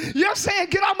stranger. You're saying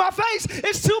get out my face.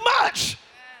 It's too much.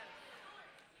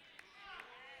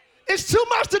 It's too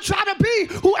much to try to be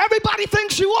who everybody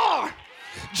thinks you are.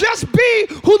 Just be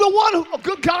who the one, oh,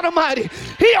 good God Almighty.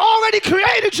 He already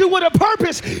created you with a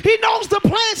purpose. He knows the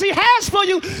plans he has for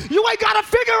you. You ain't got to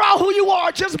figure out who you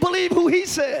are. Just believe who he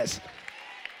says.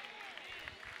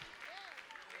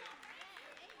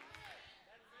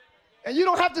 And you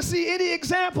don't have to see any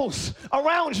examples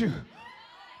around you.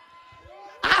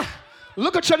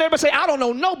 Look at your neighbor and say, I don't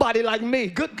know nobody like me.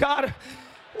 Good God.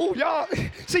 Oh, y'all,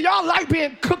 see, y'all like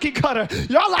being cookie cutter.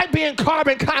 Y'all like being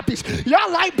carbon copies.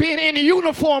 Y'all like being in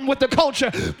uniform with the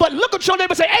culture. But look at your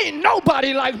neighbor and say, ain't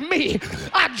nobody like me.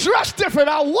 I dress different.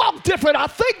 I walk different. I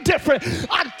think different.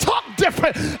 I talk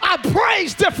different. I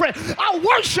praise different. I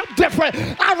worship different.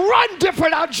 I run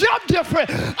different. I jump different.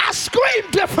 I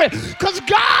scream different. Because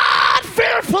God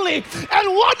fearfully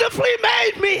and wonderfully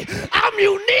made me. I'm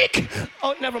unique.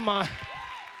 Oh, never mind.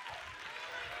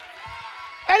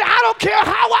 And I don't care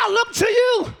how I look to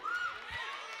you.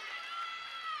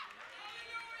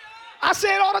 I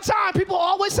say it all the time. People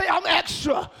always say I'm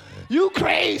extra. You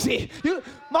crazy. You,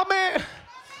 my man.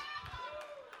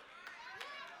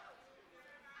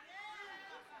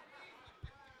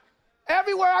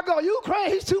 Everywhere I go, you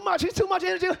crazy. He's too much. He's too much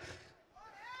energy.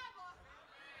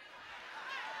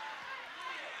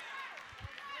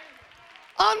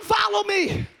 Unfollow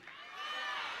me.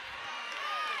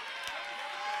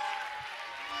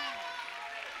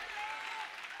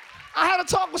 I had a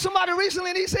talk with somebody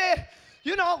recently, and he said,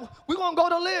 you know, we're going to go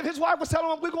to Live. His wife was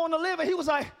telling him we're going to Live, and he was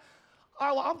like, all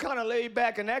right, well, I'm kind of laid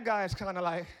back, and that guy is kind of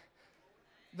like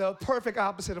the perfect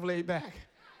opposite of laid back.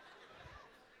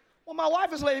 Well, my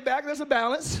wife is laid back. There's a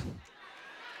balance.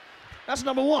 That's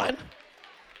number one.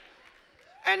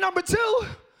 And number two,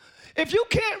 if you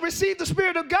can't receive the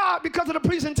Spirit of God because of the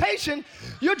presentation,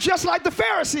 you're just like the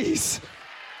Pharisees.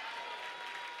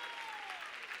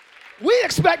 We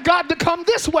expect God to come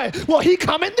this way. Well, he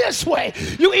coming this way.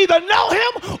 You either know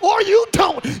him or you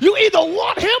don't. You either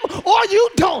want him or you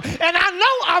don't. And I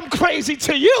know I'm crazy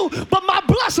to you, but my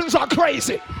blessings are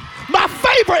crazy. My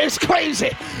favor is crazy.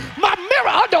 My mirror,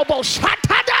 I'm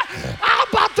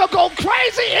about to go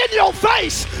crazy in your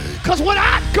face. Because when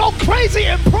I go crazy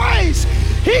in praise,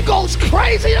 he goes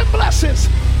crazy in blessings.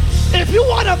 If you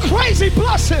want a crazy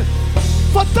blessing,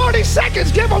 for 30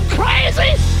 seconds, give him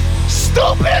crazy,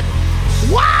 stupid,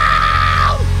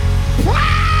 wow!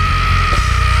 Ah!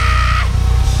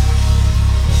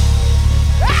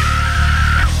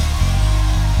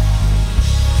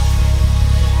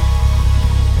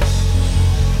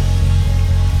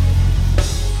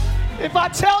 If I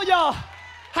tell y'all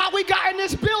how we got in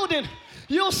this building,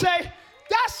 you'll say,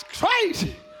 that's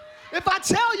crazy. If I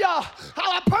tell y'all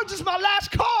how I purchased my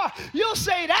last car, you'll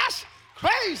say, that's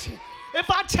crazy. If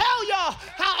I tell y'all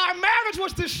how our marriage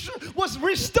was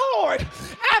restored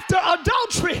after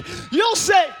adultery, you'll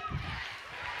say,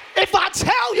 if I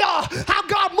tell y'all how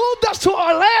God moved us to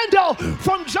Orlando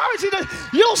from Jersey,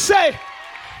 you'll say,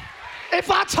 if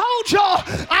I told y'all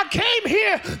I came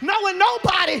here knowing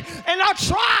nobody and I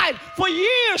tried for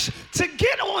years to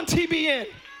get on TBN.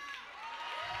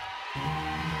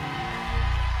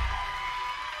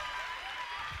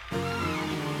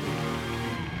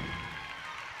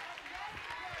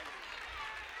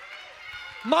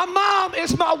 My mom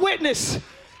is my witness.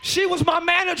 She was my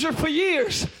manager for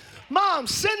years. Mom,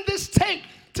 send this tape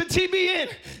to TBN.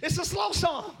 It's a slow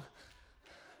song.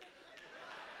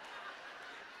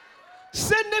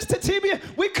 Send this to TBN.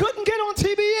 We couldn't get on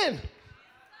TBN.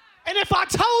 And if I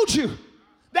told you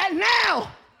that now,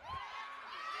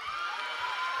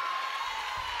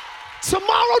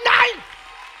 tomorrow night,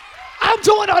 I'm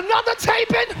doing another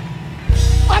taping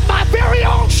of my very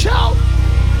own show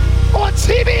on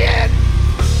TBN,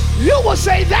 you will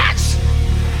say that's,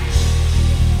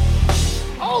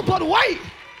 oh, but wait,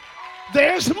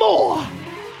 there's more.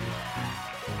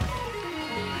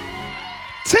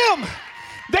 Tim,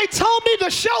 they told me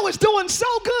the show is doing so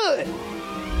good.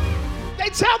 They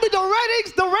tell me the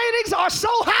ratings are so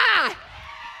high.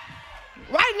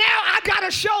 Right now, I got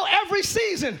a show every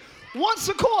season, once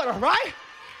a quarter, right?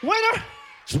 Winter,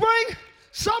 spring,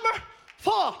 summer,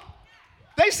 fall.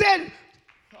 They said,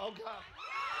 oh God.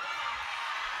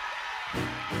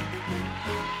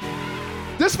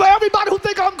 This is for everybody who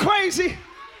think I'm crazy,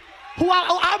 who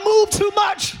I move too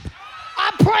much,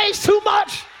 I praise too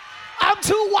much, I'm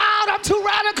too wild, I'm too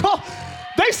radical.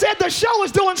 They said the show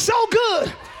is doing so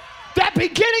good that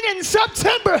beginning in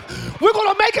September, we're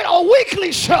gonna make it a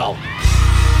weekly show.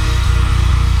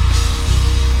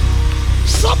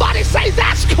 Somebody say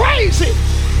that's crazy.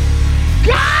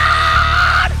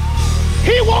 God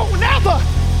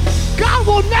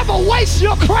will never waste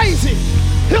your crazy.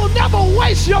 He'll never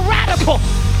waste your radical.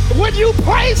 When you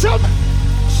praise him,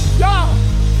 y'all,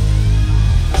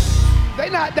 they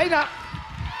not.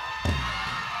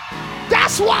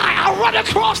 That's why I run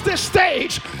across this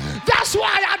stage. That's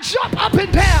why I jump up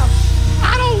and down.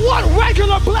 I don't want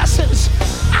regular blessings.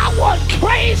 I want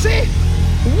crazy,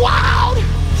 wild,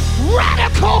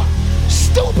 radical,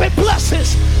 stupid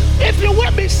blessings. If you're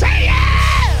with me, say yeah.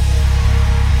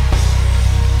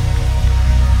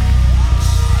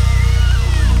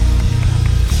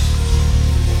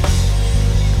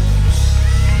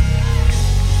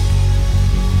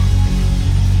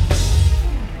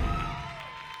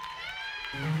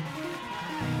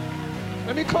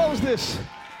 Let me close this.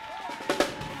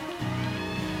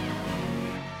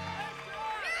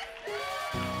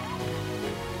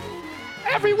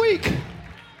 Every week,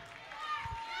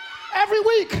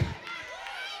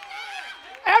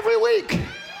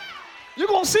 you're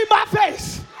going to see my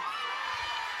face.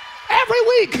 Every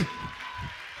week,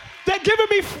 they're giving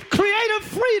me creative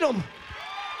freedom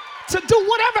to do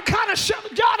whatever kind of show.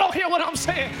 Y'all don't hear what I'm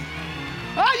saying.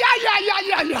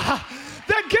 Yeah.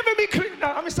 They're giving me,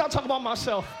 now let me stop talking about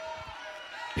myself.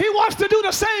 He wants to do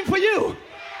the same for you.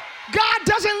 God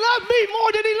doesn't love me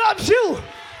more than he loves you.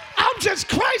 I'm just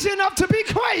crazy enough to be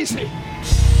crazy.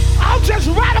 I'm just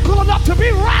radical enough to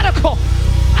be radical.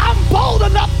 I'm bold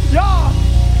enough, y'all.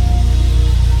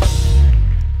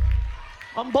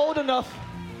 I'm bold enough.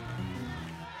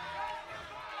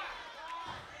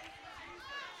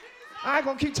 I ain't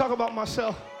gonna keep talking about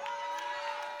myself.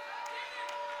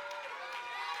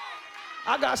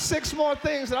 I got 6 more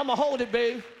things that I'm gonna hold it,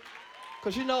 babe.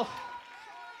 Cause you know,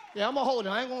 yeah, I'm gonna hold it.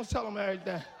 I ain't gonna tell them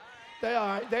everything. They all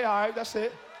right, that's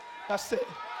it.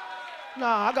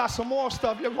 Nah, I got some more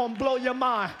stuff. You're gonna blow your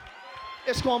mind.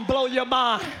 It's gonna blow your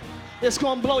mind. It's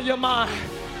gonna blow your mind.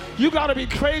 You gotta be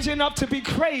crazy enough to be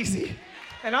crazy.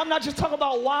 And I'm not just talking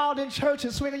about wild in church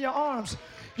and swinging your arms.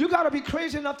 You gotta be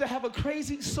crazy enough to have a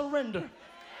crazy surrender.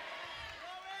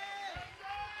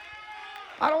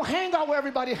 I don't hang out where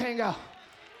everybody hang out.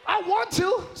 I want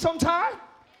to sometime.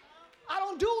 I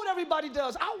don't do what everybody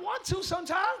does. I want to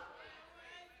sometime.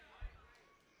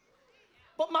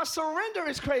 But my surrender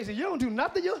is crazy. You don't do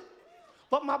nothing,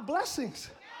 but my blessings.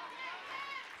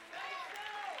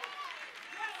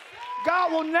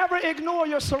 God will never ignore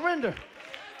your surrender.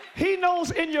 He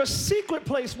knows in your secret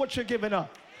place what you're giving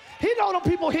up. He knows the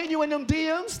people hitting you in them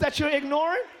DMs that you're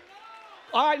ignoring.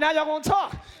 All right, now y'all gonna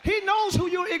talk. He knows who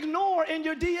you ignore in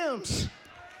your DMs.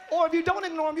 Or if you don't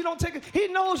ignore him, you don't take it. He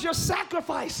knows your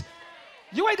sacrifice.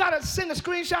 You ain't gotta send a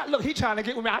screenshot. Look, he trying to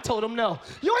get with me. I told him no.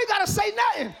 You ain't gotta say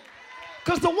nothing.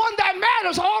 Because the one that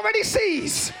matters already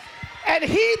sees. And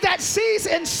he that sees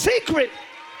in secret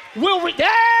will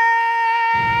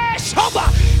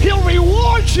He'll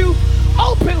reward you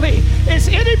openly. Is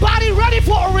anybody ready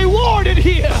for a reward in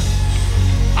here?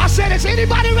 I said, is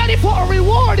anybody ready for a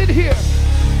reward in here?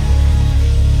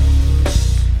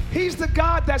 He's the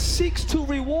God that seeks to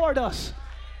reward us.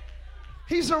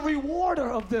 He's a rewarder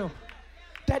of them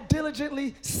that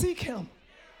diligently seek him.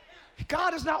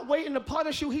 God is not waiting to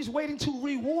punish you. He's waiting to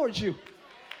reward you.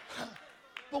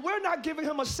 But we're not giving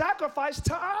him a sacrifice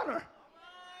to honor.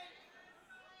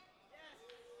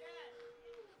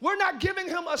 We're not giving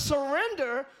him a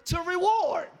surrender to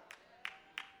reward.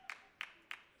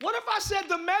 What if I said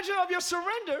the measure of your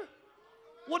surrender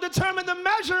will determine the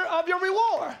measure of your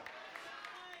reward?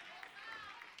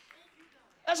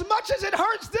 As much as it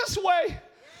hurts this way,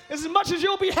 as much as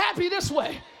you'll be happy this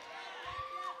way.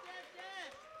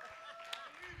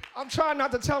 I'm trying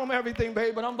not to tell them everything,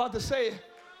 babe, but I'm about to say it.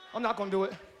 I'm not going to do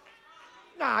it.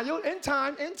 Nah, in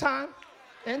time.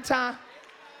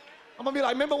 I'm going to be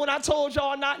like, remember when I told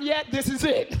y'all not yet? This is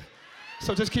it.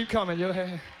 So just keep coming.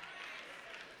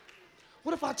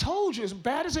 What if I told you, as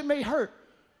bad as it may hurt,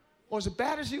 or as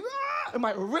bad as you, it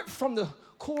might rip from the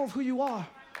core of who you are,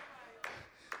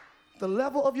 the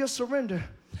level of your surrender.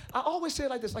 I always say it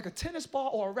like this, like a tennis ball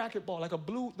or a racquetball, like the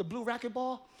blue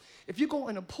racquetball. If you go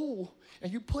in a pool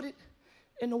and you put it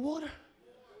in the water,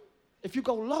 if you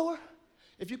go lower,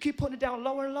 if you keep putting it down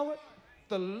lower and lower,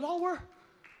 the lower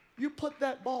you put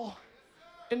that ball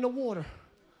in the water,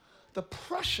 the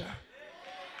pressure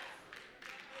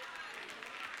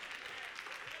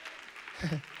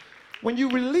when you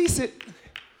release it,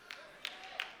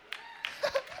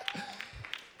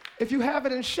 if you have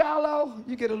it in shallow,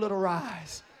 you get a little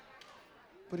rise.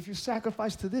 But if you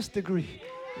sacrifice to this degree,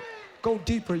 go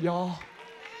deeper, y'all.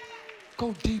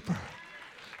 Go deeper.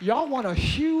 Y'all want a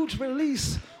huge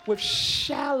release with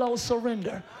shallow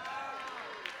surrender.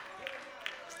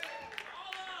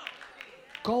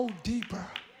 Go deeper.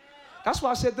 That's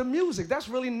why I said the music, that's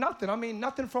really nothing. I mean,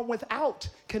 nothing from without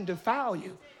can defile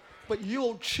you. But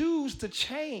you'll choose to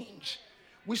change.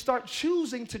 We start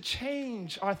choosing to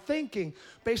change our thinking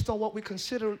based on what we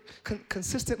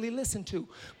consistently listen to.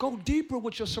 Go deeper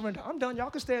with your surrender. I'm done. Y'all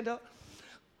can stand up.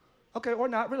 Okay, or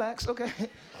not. Relax. Okay.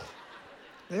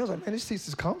 They was like, man, this seat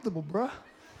is comfortable, bruh.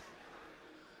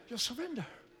 Your surrender.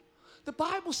 The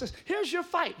Bible says, here's your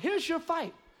fight. Here's your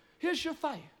fight. Here's your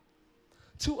fight.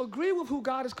 To agree with who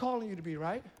God is calling you to be,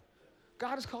 right?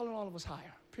 God is calling all of us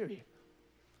higher, period.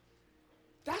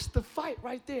 That's the fight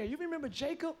right there. You remember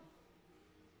Jacob?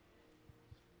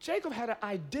 Jacob had an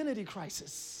identity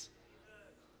crisis.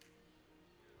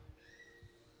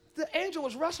 The angel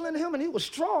was wrestling him and he was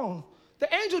strong.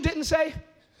 The angel didn't say,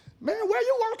 man, where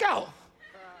you work out?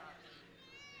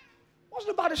 It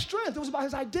wasn't about his strength. It was about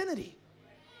his identity.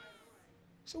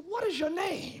 So what is your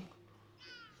name?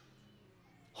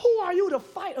 Who are you to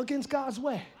fight against God's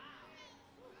way?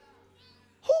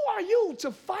 Who are you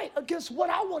to fight against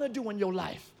what I want to do in your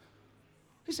life?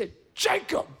 He said,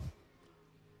 Jacob,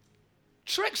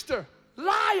 trickster,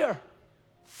 liar,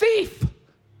 thief.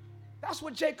 That's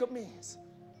what Jacob means.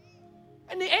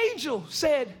 And the angel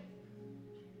said,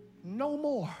 no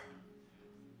more.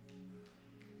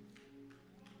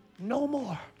 No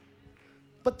more.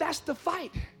 But that's the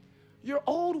fight. Your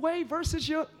old way versus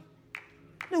your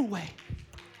new way.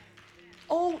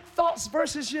 Old thoughts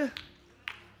versus your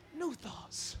new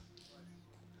thoughts.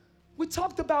 We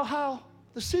talked about how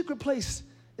the secret place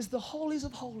is the holies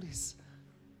of holies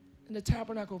in the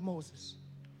tabernacle of Moses.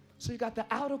 So you got the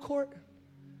outer court,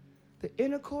 the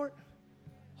inner court,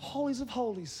 holies of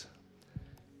holies.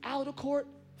 Outer court,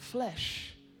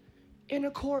 flesh.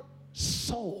 Inner court,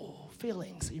 soul,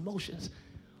 feelings, emotions.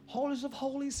 Holies of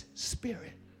holies,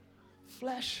 spirit.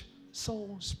 Flesh,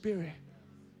 soul, spirit.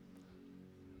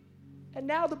 And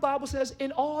now the Bible says,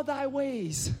 in all thy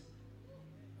ways,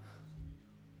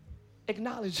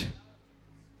 acknowledge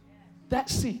that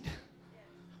seat.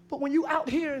 But when you out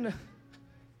here in the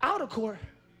outer court,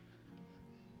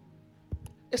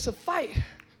 it's a fight.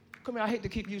 Come here, I hate to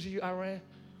keep using you, Iran.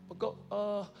 But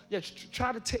go,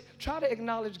 try to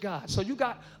acknowledge God. So you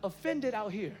got offended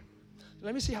out here.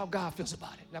 Let me see how God feels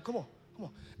about it. Now, come on.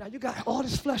 Now, you got all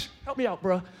this flesh. Help me out,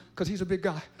 bro, because he's a big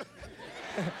guy.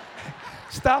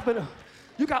 Stop it.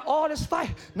 You got all this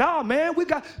fight. Nah, man,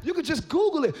 you could just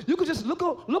Google it. You could just look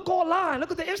online. Look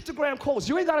at the Instagram quotes.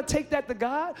 You ain't got to take that to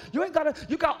God. You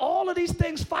got all of these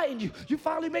things fighting you. You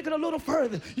finally make it a little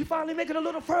further.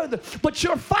 But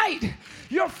your fight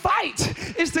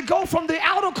is to go from the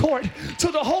outer court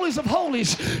to the holies of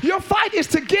holies. Your fight is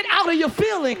to get out of your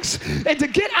feelings and to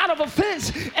get out of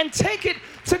offense and take it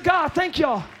to God. Thank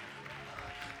y'all.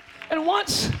 And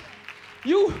once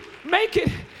you make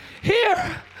it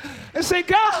here and say,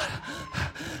 God,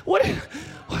 what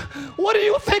do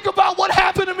you think about what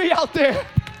happened to me out there?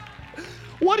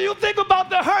 What do you think about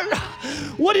the hurt?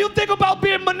 What do you think about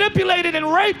being manipulated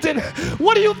and raped? And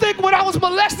what do you think when I was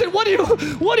molested? What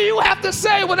do you have to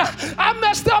say when I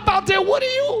messed up out there? What do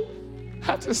you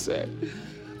have to say?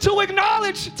 To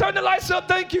acknowledge, turn the lights up,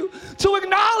 thank you. To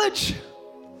acknowledge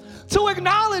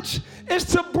is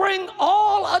to bring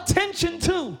all attention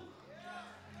to.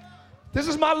 This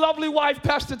is my lovely wife,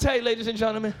 Pastor Tye, ladies and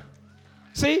gentlemen.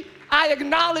 See, I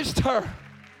acknowledged her.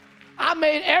 I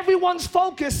made everyone's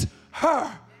focus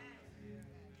her.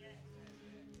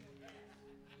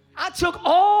 I took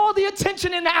all the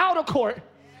attention in the outer court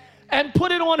and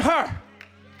put it on her.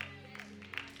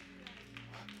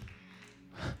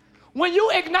 When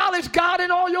you acknowledge God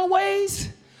in all your ways,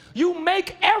 you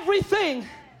make everything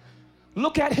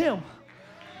look at him.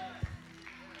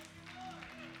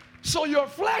 So your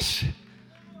flesh,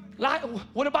 like,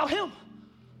 what about him?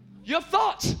 Your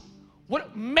thoughts,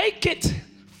 make it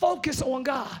focus on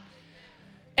God.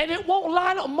 And it won't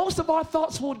line up. Most of our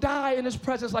thoughts will die in his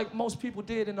presence like most people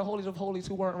did in the holies of holies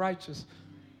who weren't righteous.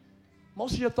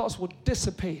 Most of your thoughts will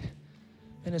dissipate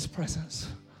in his presence.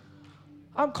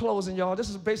 I'm closing, y'all. This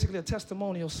is basically a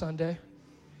testimonial Sunday.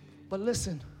 But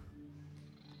listen,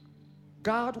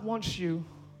 God wants you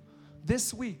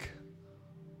this week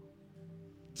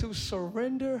to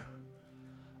surrender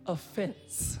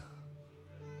offense.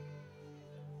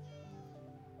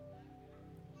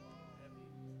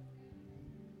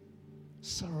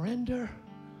 Surrender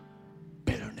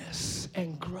bitterness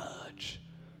and grudge.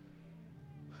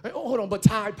 Hey, hold on, but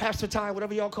Tye, Pastor Tye,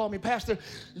 whatever y'all call me, Pastor,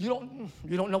 you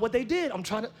don't know what they did. I'm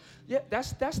trying to, yeah,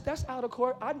 that's out of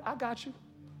court. I got you.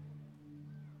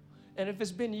 And if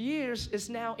it's been years, it's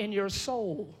now in your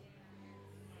soul.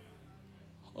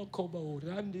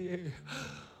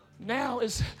 Now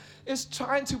it's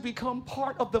trying to become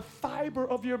part of the fiber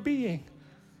of your being.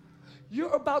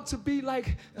 You're about to be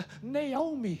like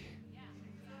Naomi.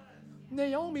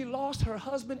 Naomi lost her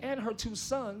husband and her 2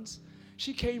 sons.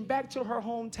 She came back to her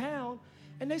hometown,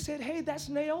 and they said, hey, that's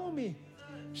Naomi.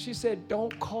 She said,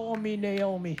 don't call me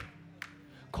Naomi.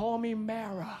 Call me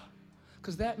Mara,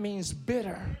 because that means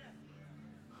bitter.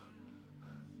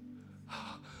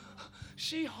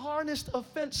 She harnessed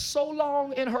offense so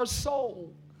long in her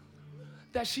soul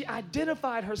that she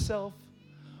identified herself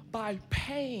by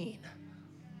pain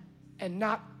and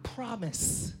not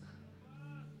promise.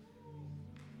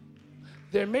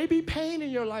 There may be pain in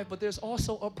your life, but there's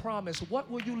also a promise. What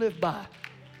will you live by?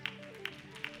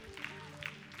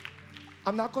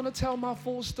 I'm not going to tell my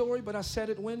full story, but I said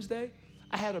it Wednesday.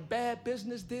 I had a bad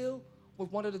business deal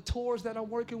with one of the tours that I'm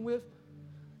working with,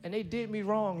 and they did me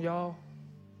wrong, y'all.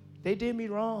 They did me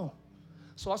wrong.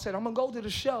 So I said, I'm going to go to the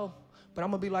show, but I'm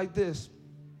going to be like this.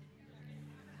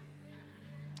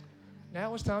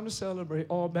 Now it's time to celebrate.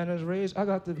 All banners raised. I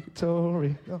got the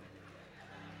victory.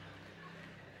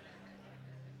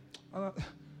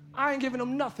 I ain't giving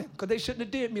them nothing because they shouldn't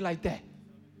have did me like that.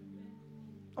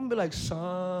 I'm going to be like,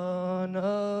 son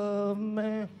of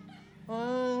man.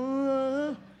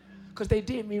 Because they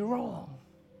did me wrong.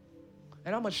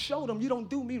 And I'm going to show them you don't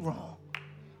do me wrong.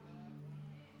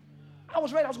 I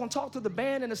was ready. I was going to talk to the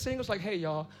band and the singers like, hey,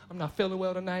 y'all, I'm not feeling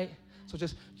well tonight. So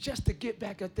just to get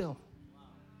back at them.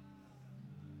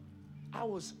 I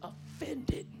was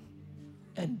offended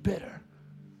and bitter.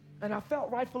 And I felt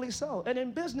rightfully so. And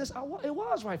in business, it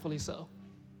was rightfully so.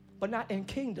 But not in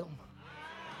kingdom.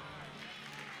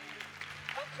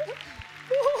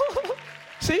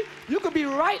 See, you could be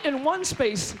right in one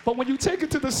space, but when you take it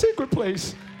to the secret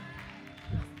place,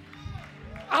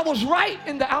 I was right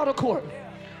in the outer court.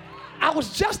 I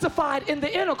was justified in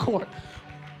the inner court.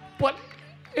 But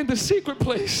in the secret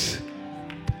place,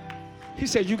 he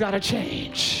said, you got to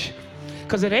change.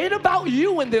 Because it ain't about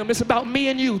you and them, it's about me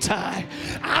and you, Tye.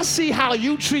 I see how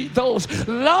you treat those.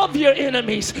 Love your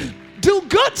enemies. Do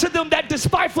good to them that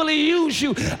despitefully use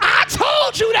you. I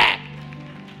told you that.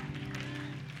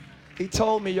 He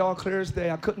told me, y'all, clear as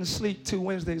day. I couldn't sleep 2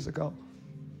 Wednesdays ago.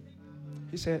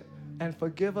 He said, and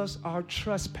forgive us our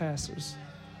trespassers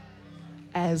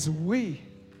as we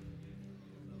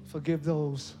forgive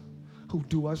those who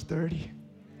do us dirty.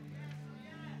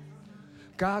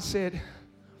 God said,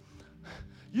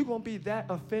 you're going to be that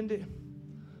offended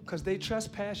because they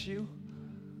trespass you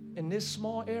in this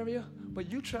small area, but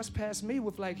you trespass me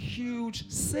with like huge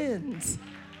sins.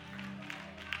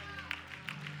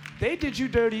 They did you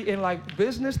dirty in like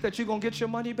business that you're going to get your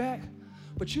money back,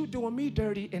 but you doing me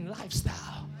dirty in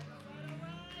lifestyle.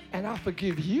 And I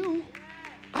forgive you.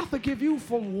 I forgive you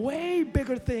from way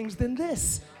bigger things than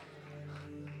this.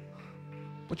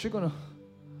 But you're going to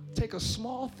take a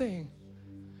small thing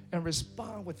and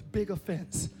respond with big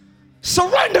offense.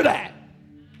 Surrender that.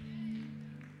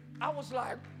 I was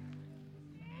like,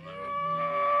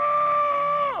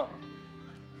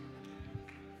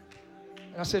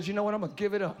 and I said, you know what? I'm going to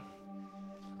give it up.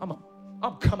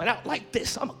 I'm coming out like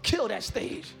this. I'm going to kill that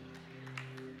stage.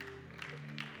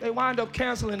 They wind up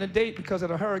canceling the date because of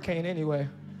the hurricane anyway.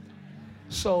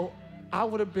 So I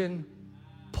would have been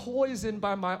poisoned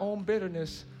by my own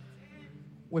bitterness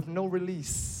with no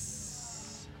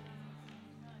release.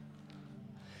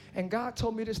 And God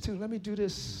told me this too. Let me do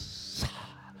this.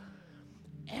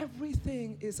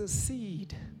 Everything is a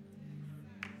seed.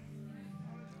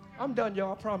 I'm done,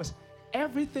 y'all, I promise.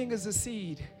 Everything is a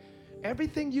seed.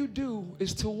 Everything you do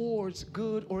is towards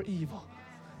good or evil.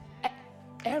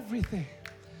 Everything.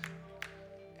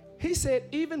 He said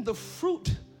even the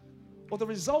fruit or the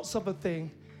results of a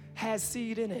thing has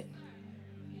seed in it.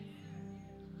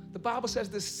 The Bible says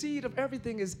the seed of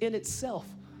everything is in itself.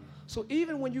 So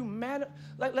even when you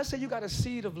like let's say you got a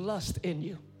seed of lust in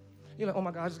you. You're like, oh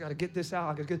my God, I just got to get this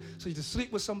out. So you just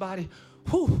sleep with somebody,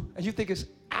 and you think it's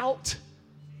out.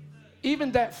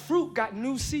 Even that fruit got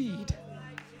new seed,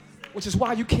 which is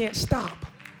why you can't stop.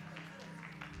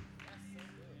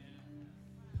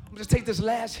 I'm just take this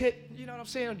last hit, you know what I'm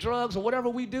saying, drugs or whatever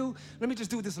we do. Let me just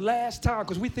do this last time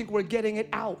because we think we're getting it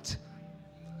out.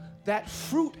 That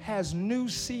fruit has new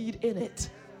seed in it.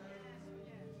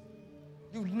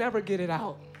 You never get it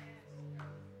out.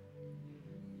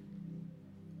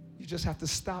 You just have to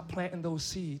stop planting those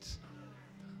seeds.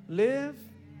 Live.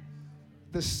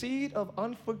 The seed of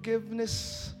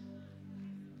unforgiveness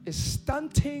is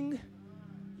stunting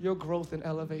your growth and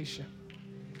elevation.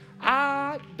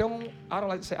 I don't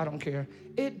like to say I don't care.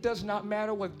 It does not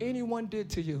matter what anyone did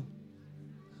to you.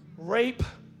 Rape,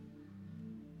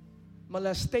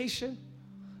 molestation,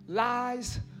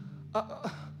 lies.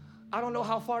 I don't know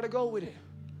how far to go with it.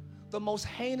 The most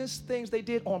heinous things they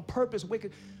did on purpose,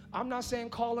 wicked. I'm not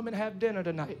saying call them and have dinner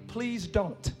tonight. Please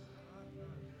don't.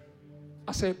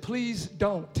 I said, please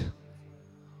don't.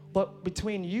 But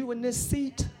between you and this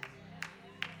seat,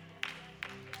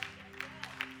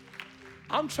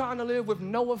 I'm trying to live with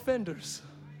no offenders.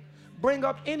 Bring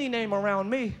up any name around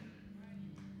me.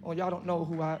 Oh, y'all don't know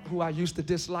who I used to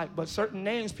dislike, but certain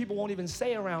names people won't even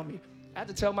say around me. I had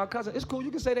to tell my cousin, it's cool,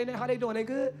 you can say their name. How they doing? They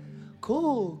good?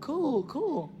 Cool, cool,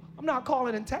 cool. I'm not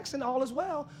calling and texting, all is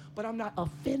well, but I'm not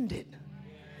offended.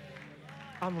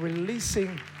 I'm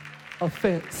releasing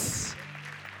offense.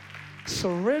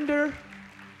 Surrender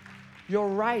your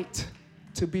right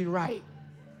to be right.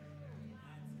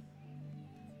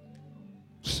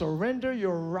 Surrender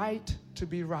your right to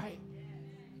be right.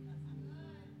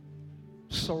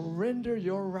 Surrender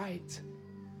your right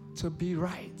to be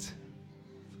right.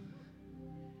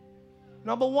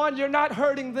 Number one, you're not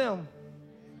hurting them.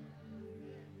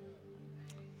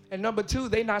 And number two,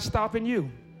 they're not stopping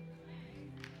you.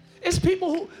 It's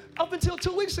people who, up until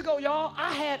 2 weeks ago, y'all,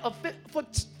 I had for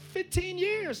 15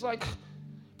 years, like,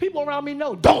 people around me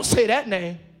know, don't say that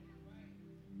name.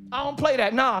 I don't play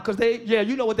that, because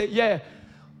you know what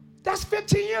That's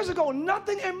 15 years ago.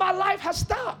 Nothing in my life has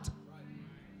stopped.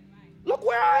 Look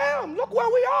where I am. Look where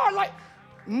we are. Like,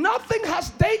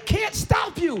 they can't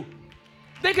stop you.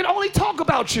 They can only talk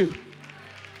about you.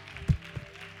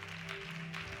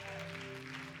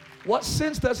 What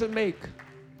sense does it make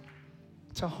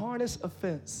to harness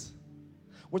offense?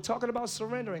 We're talking about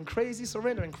surrendering, crazy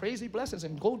blessings,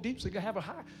 and go deep so you can have a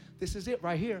high. This is it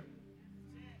right here.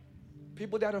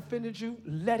 People that offended you,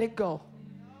 let it go.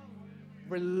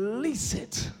 Release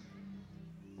it.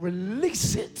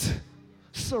 Release it.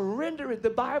 Surrender it.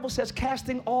 The Bible says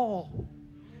casting all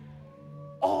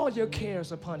your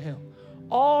cares upon him.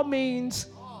 All means,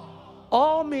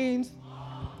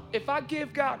 if I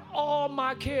give God all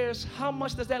my cares, how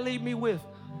much does that leave me with?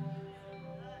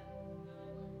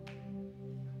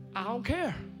 I don't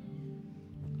care.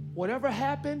 Whatever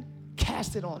happened,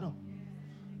 cast it on him.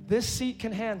 This seat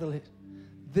can handle it.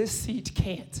 This seat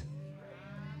can't.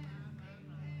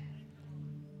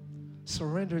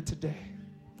 Surrender it today.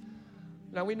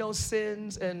 Now we know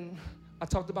sins, and I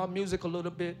talked about music a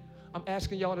little bit. I'm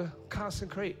asking y'all to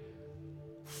consecrate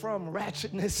from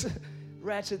ratchetness,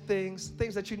 ratchet things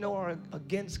that you know are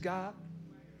against God.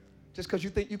 Just because you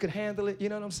think you can handle it, you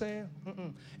know what I'm saying?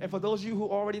 And for those of you who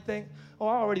already think, I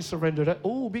already surrendered it.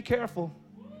 Oh, be careful.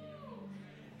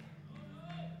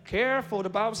 Careful, the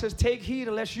Bible says, take heed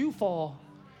unless you fall.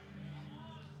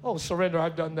 Oh, surrender,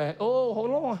 I've done that. Oh,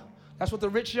 hold on. That's what the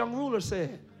rich young ruler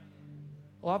said.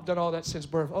 Oh, I've done all that since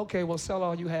birth. Okay, well, sell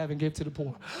all you have and give to the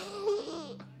poor.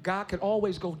 God can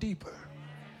always go deeper.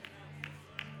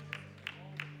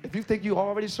 If you think you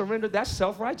already surrendered, that's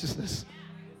self-righteousness.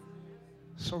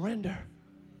 Surrender.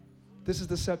 This is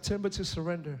the September to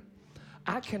surrender.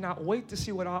 I cannot wait to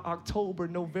see what our October,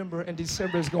 November, and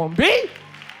December is going to be.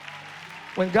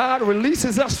 When God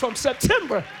releases us from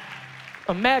September,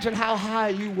 imagine how high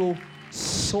you will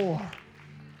soar.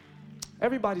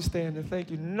 Everybody standing, thank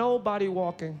you. Nobody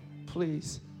walking,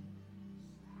 please.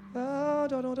 Yeah.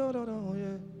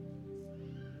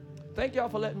 Thank y'all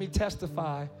for letting me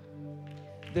testify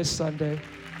this Sunday.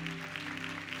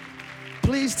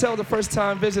 Please tell the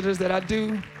first-time visitors that I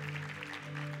do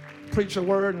preach a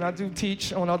word and I do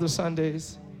teach on other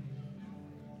Sundays.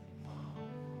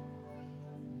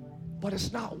 But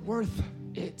it's not worth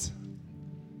it.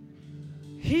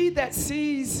 He that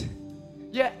sees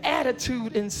your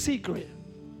attitude in secret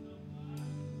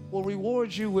will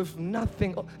reward you with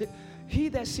nothing. He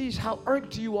that sees how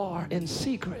irked you are in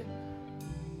secret,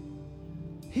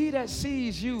 he that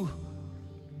sees you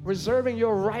reserving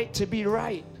your right to be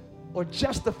right or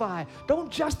justify, don't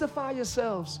justify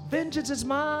yourselves. Vengeance is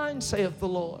mine, saith the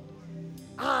Lord.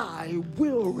 I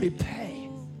will repay.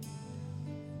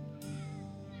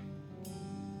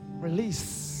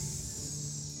 Release.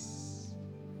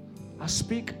 I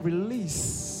speak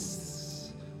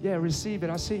release. Yeah, receive it.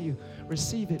 I see you.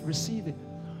 Receive it. Receive it.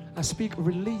 I speak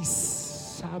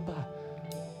release.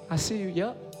 I see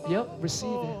you. Yep. Receive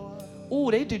it. Ooh,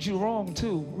 they did you wrong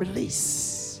too.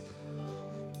 Release.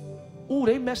 Ooh,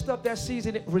 they messed up that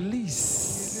season.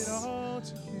 Release.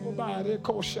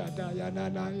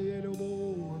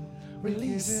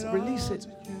 Release. Release it.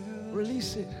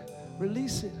 Release it.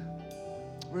 Release it.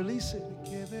 Release it.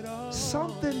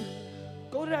 Something.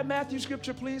 Go to that Matthew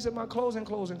scripture, please, in my closing.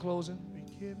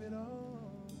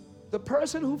 The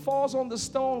person who falls on the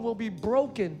stone will be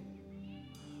broken,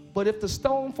 but if the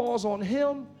stone falls on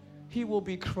him, he will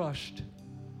be crushed.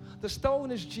 The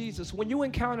stone is Jesus. When you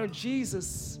encounter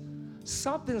Jesus,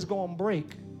 something's going to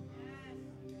break.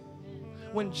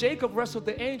 When Jacob wrestled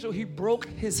the angel, he broke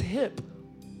his hip.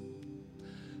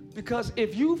 Because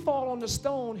if you fall on the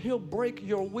stone, he'll break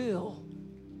your will.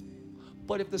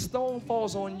 But if the stone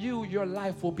falls on you, your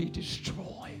life will be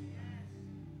destroyed.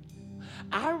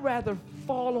 I'd rather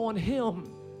fall on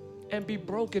him and be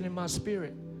broken in my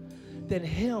spirit than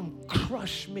him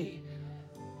crush me.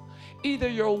 Either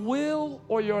your will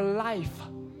or your life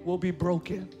will be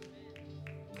broken.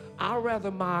 I'd rather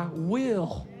my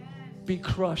will be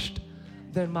crushed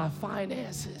than my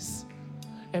finances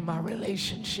and my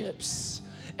relationships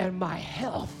and my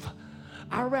health.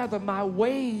 I'd rather my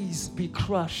ways be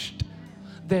crushed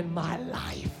than my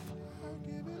life.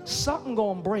 Something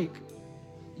gonna break.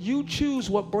 You choose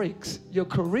what breaks, your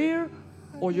career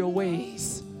or your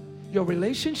ways, your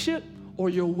relationship or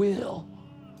your will.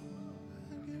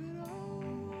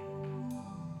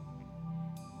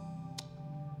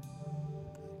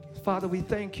 Father, we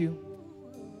thank you.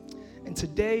 And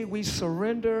today we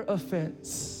surrender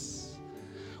offense.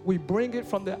 We bring it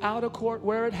from the outer court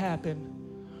where it happened,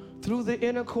 through the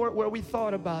inner court where we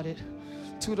thought about it,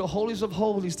 to the holies of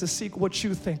holies to seek what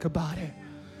you think about it.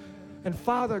 And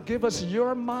Father, give us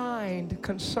your mind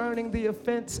concerning the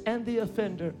offense and the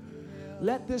offender.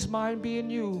 Let this mind be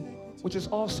in you, which is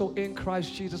also in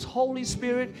Christ Jesus. Holy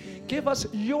Spirit, give us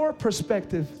your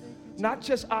perspective, not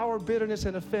just our bitterness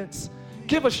and offense.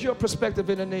 Give us your perspective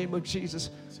in the name of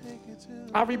Jesus.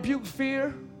 I rebuke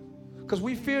fear, because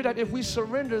we fear that if we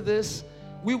surrender this,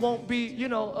 we won't be,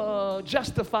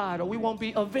 justified, or we won't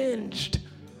be avenged.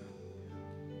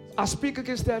 I speak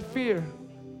against that fear.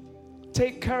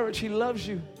 Take courage. He loves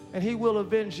you, and he will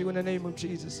avenge you in the name of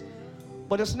Jesus.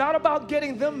 But it's not about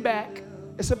getting them back.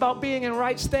 It's about being in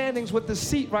right standings with the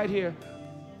seat right here.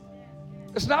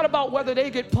 It's not about whether they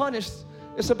get punished.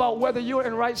 It's about whether you're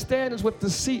in right standings with the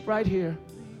seat right here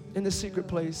in the secret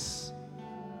place.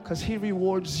 Because he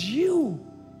rewards you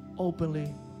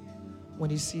openly when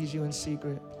he sees you in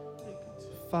secret.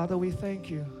 Father, we thank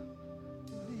you.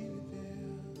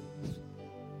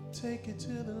 Take it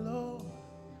to the Lord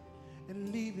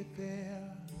and leave it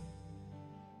there.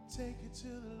 Take it to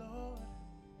the Lord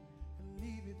and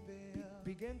leave it there.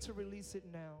 Begin to release it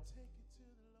now.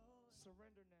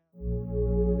 Surrender now.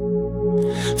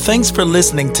 Thanks for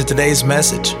listening to today's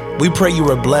message. We pray you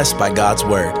were blessed by God's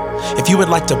word. If you would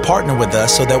like to partner with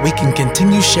us so that we can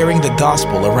continue sharing the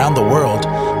gospel around the world,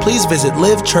 please visit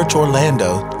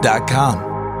livechurchorlando.com.